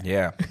 Yeah.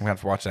 Yeah, we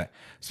have to watch that.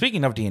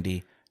 Speaking of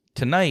D&D,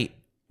 tonight,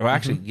 or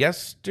actually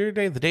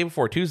yesterday, the day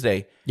before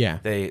Tuesday, Yeah.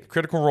 they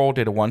Critical Role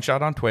did a one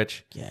shot on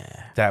Twitch.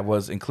 Yeah. That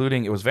was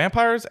it was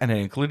vampires, and it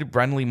included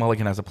Brendan Lee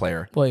Mulligan as a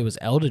player. Well, it was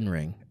Elden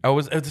Ring. Oh,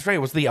 that's right. It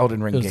was the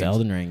Elden Ring. It was games.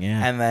 Elden Ring,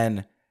 yeah. And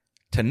then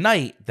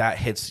tonight that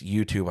hits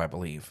YouTube, I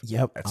believe.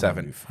 Yep. at I'm 7.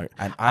 gonna be fucking-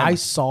 And I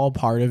saw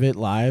part of it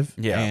live,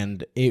 Yeah.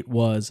 and it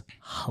was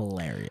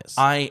hilarious.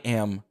 I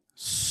am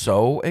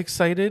so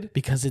excited.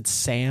 because it's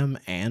Sam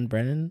and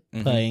Brennan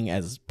Mm-hmm. playing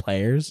as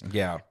players,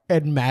 Yeah.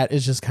 and Matt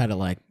is just kind of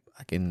like,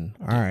 "Fucking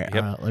all right,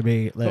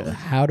 Yep.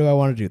 how do I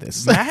want to do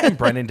this?" Matt and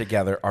Brendan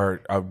together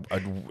are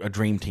a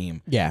dream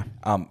team. yeah,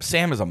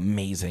 Sam is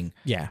amazing.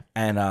 yeah.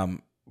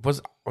 And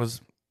was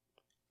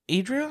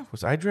Idra?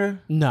 Was Idra?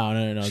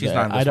 No. She's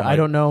not in this one, I right?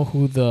 don't know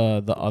who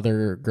the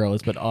other girl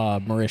is, but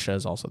Marisha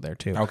is also there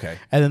too. Okay.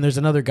 And then there's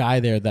another guy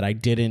there that I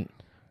didn't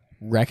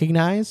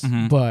recognize,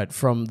 Mm-hmm. but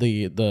from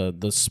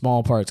the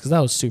small parts, because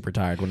I was super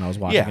tired when I was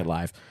watching Yeah. it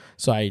live,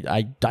 so I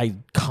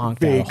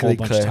conked out a whole Vaguely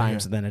bunch clear, of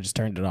times, and then I just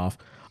turned it off.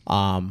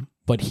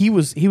 But he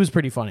was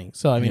pretty funny.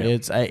 So I mean,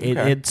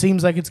 it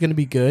seems like it's going to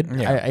be good.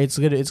 Yeah. It's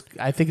good.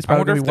 I think it's I probably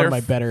wonder going if to be one of they're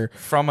my better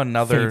from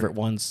another favorite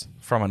ones.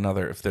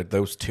 if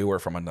those two are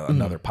from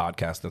another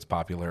podcast that's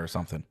popular or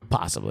something.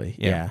 Possibly.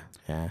 Yeah.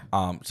 Yeah.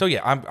 So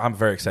yeah, I'm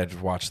very excited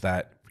to watch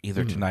that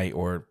either tonight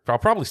or I'll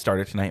probably start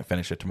it tonight and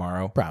finish it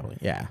tomorrow. Probably.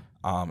 Yeah.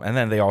 And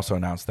then they also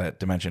announced that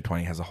Dimension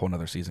 20 has a whole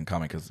nother season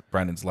coming because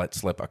Brendan's let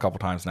slip a couple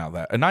times now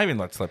and not even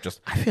let slip,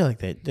 just I feel like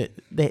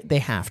they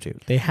have to.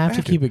 They have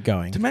to keep it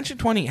going. Dimension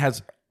 20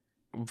 has,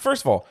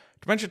 first of all,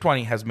 Dimension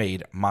 20 has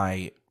made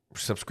my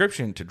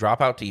subscription to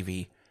Dropout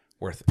TV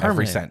worth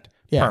every Permanent. cent.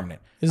 Yeah.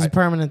 Permanent. This is a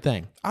permanent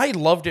thing. I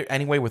loved it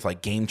anyway with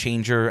like Game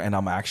Changer and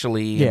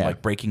Actually Yeah. and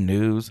like Breaking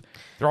News.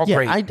 They're all Yeah,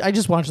 great. I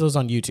just watched those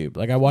on YouTube.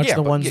 Like I watched Yeah,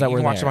 the but ones yeah, that you were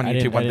can watch there. them on I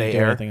YouTube didn't, when I didn't they do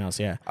air. anything else.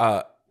 Yeah.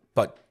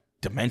 But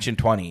Dimension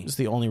 20. It's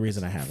the only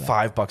reason I have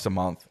that. $5 a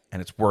month,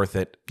 and it's worth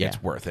it. Yeah.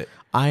 It's worth it.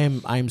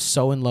 I'm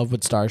so in love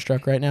with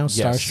Starstruck right now.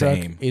 Yeah,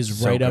 Starstruck same. is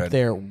So right up good.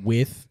 there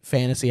with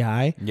Fantasy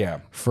High. Yeah.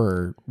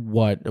 My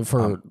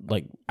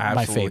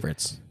Absolutely.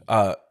 favorites.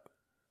 I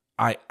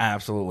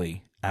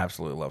absolutely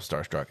love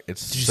Starstruck.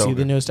 It's Did you so see good.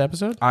 the newest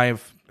episode?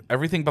 I've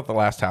everything but the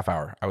last half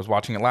hour. I was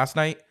watching it last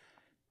night,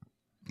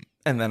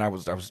 and then I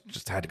was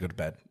just had to go to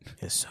bed.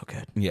 It's so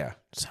good. Yeah,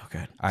 So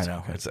good. I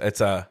know.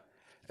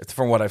 It's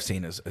from what I've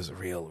seen is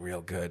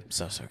real good.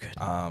 So good.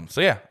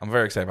 So yeah, I'm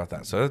very excited about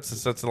that. So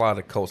that's a lot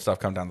of cool stuff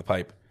coming down the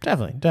pipe.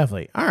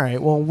 Definitely. All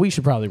right. Well, we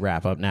should probably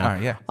wrap up now. All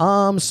right, yeah.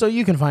 So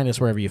you can find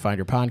us wherever you find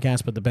your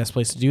podcast, but the best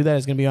place to do that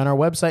is going to be on our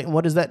website. And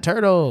what is that,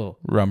 Turtle?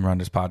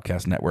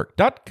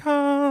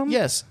 RumRunnersPodcastNetwork.com.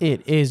 Yes,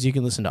 it is. You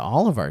can listen to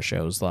all of our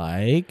shows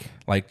like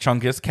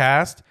Chungus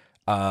Cast.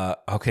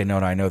 Okay, no,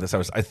 I know this.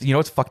 You know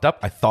what's fucked up?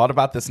 I thought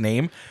about this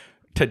name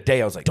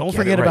today. I was like, Don't get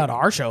forget it right. about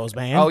our shows,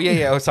 man. Oh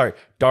yeah. Oh, sorry.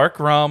 Dark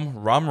Rum,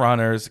 Rum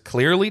Runners,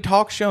 Clearly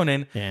Talk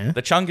Shonen, Yeah.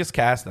 the Chungus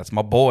Cast. That's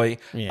my boy.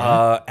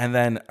 Yeah. And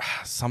then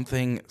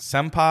something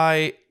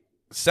Senpai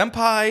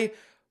Okai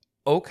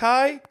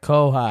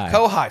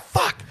Kohai.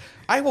 Fuck.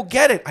 I will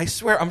get it. I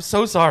swear. I'm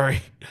so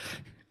sorry.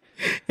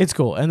 It's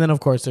cool. And then, of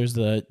course, there's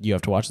the You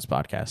Have to Watch This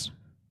podcast.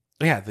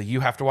 Yeah, the You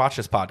Have to Watch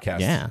This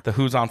podcast. Yeah. The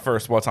Who's on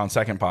First, What's on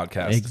Second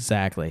podcast.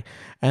 Exactly.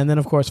 And then,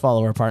 of course,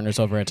 follow our partners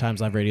over at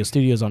Times Live Radio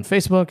Studios on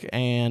Facebook.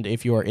 And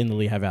if you are in the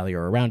Lehigh Valley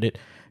or around it,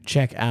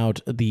 check out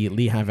the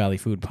Lehigh Valley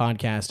Food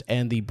Podcast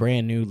and the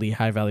brand new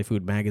Lehigh Valley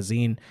Food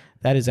Magazine.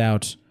 That is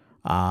out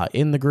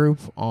in the group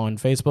on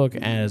Facebook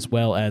as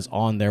well as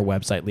on their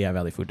website,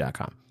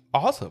 lehighvalleyfood.com.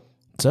 Awesome.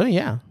 So,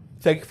 yeah.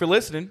 Thank you for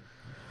listening.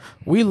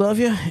 We love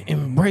you.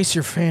 Embrace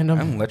your fandom.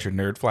 And let your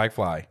nerd flag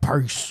fly.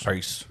 Peace.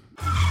 Peace.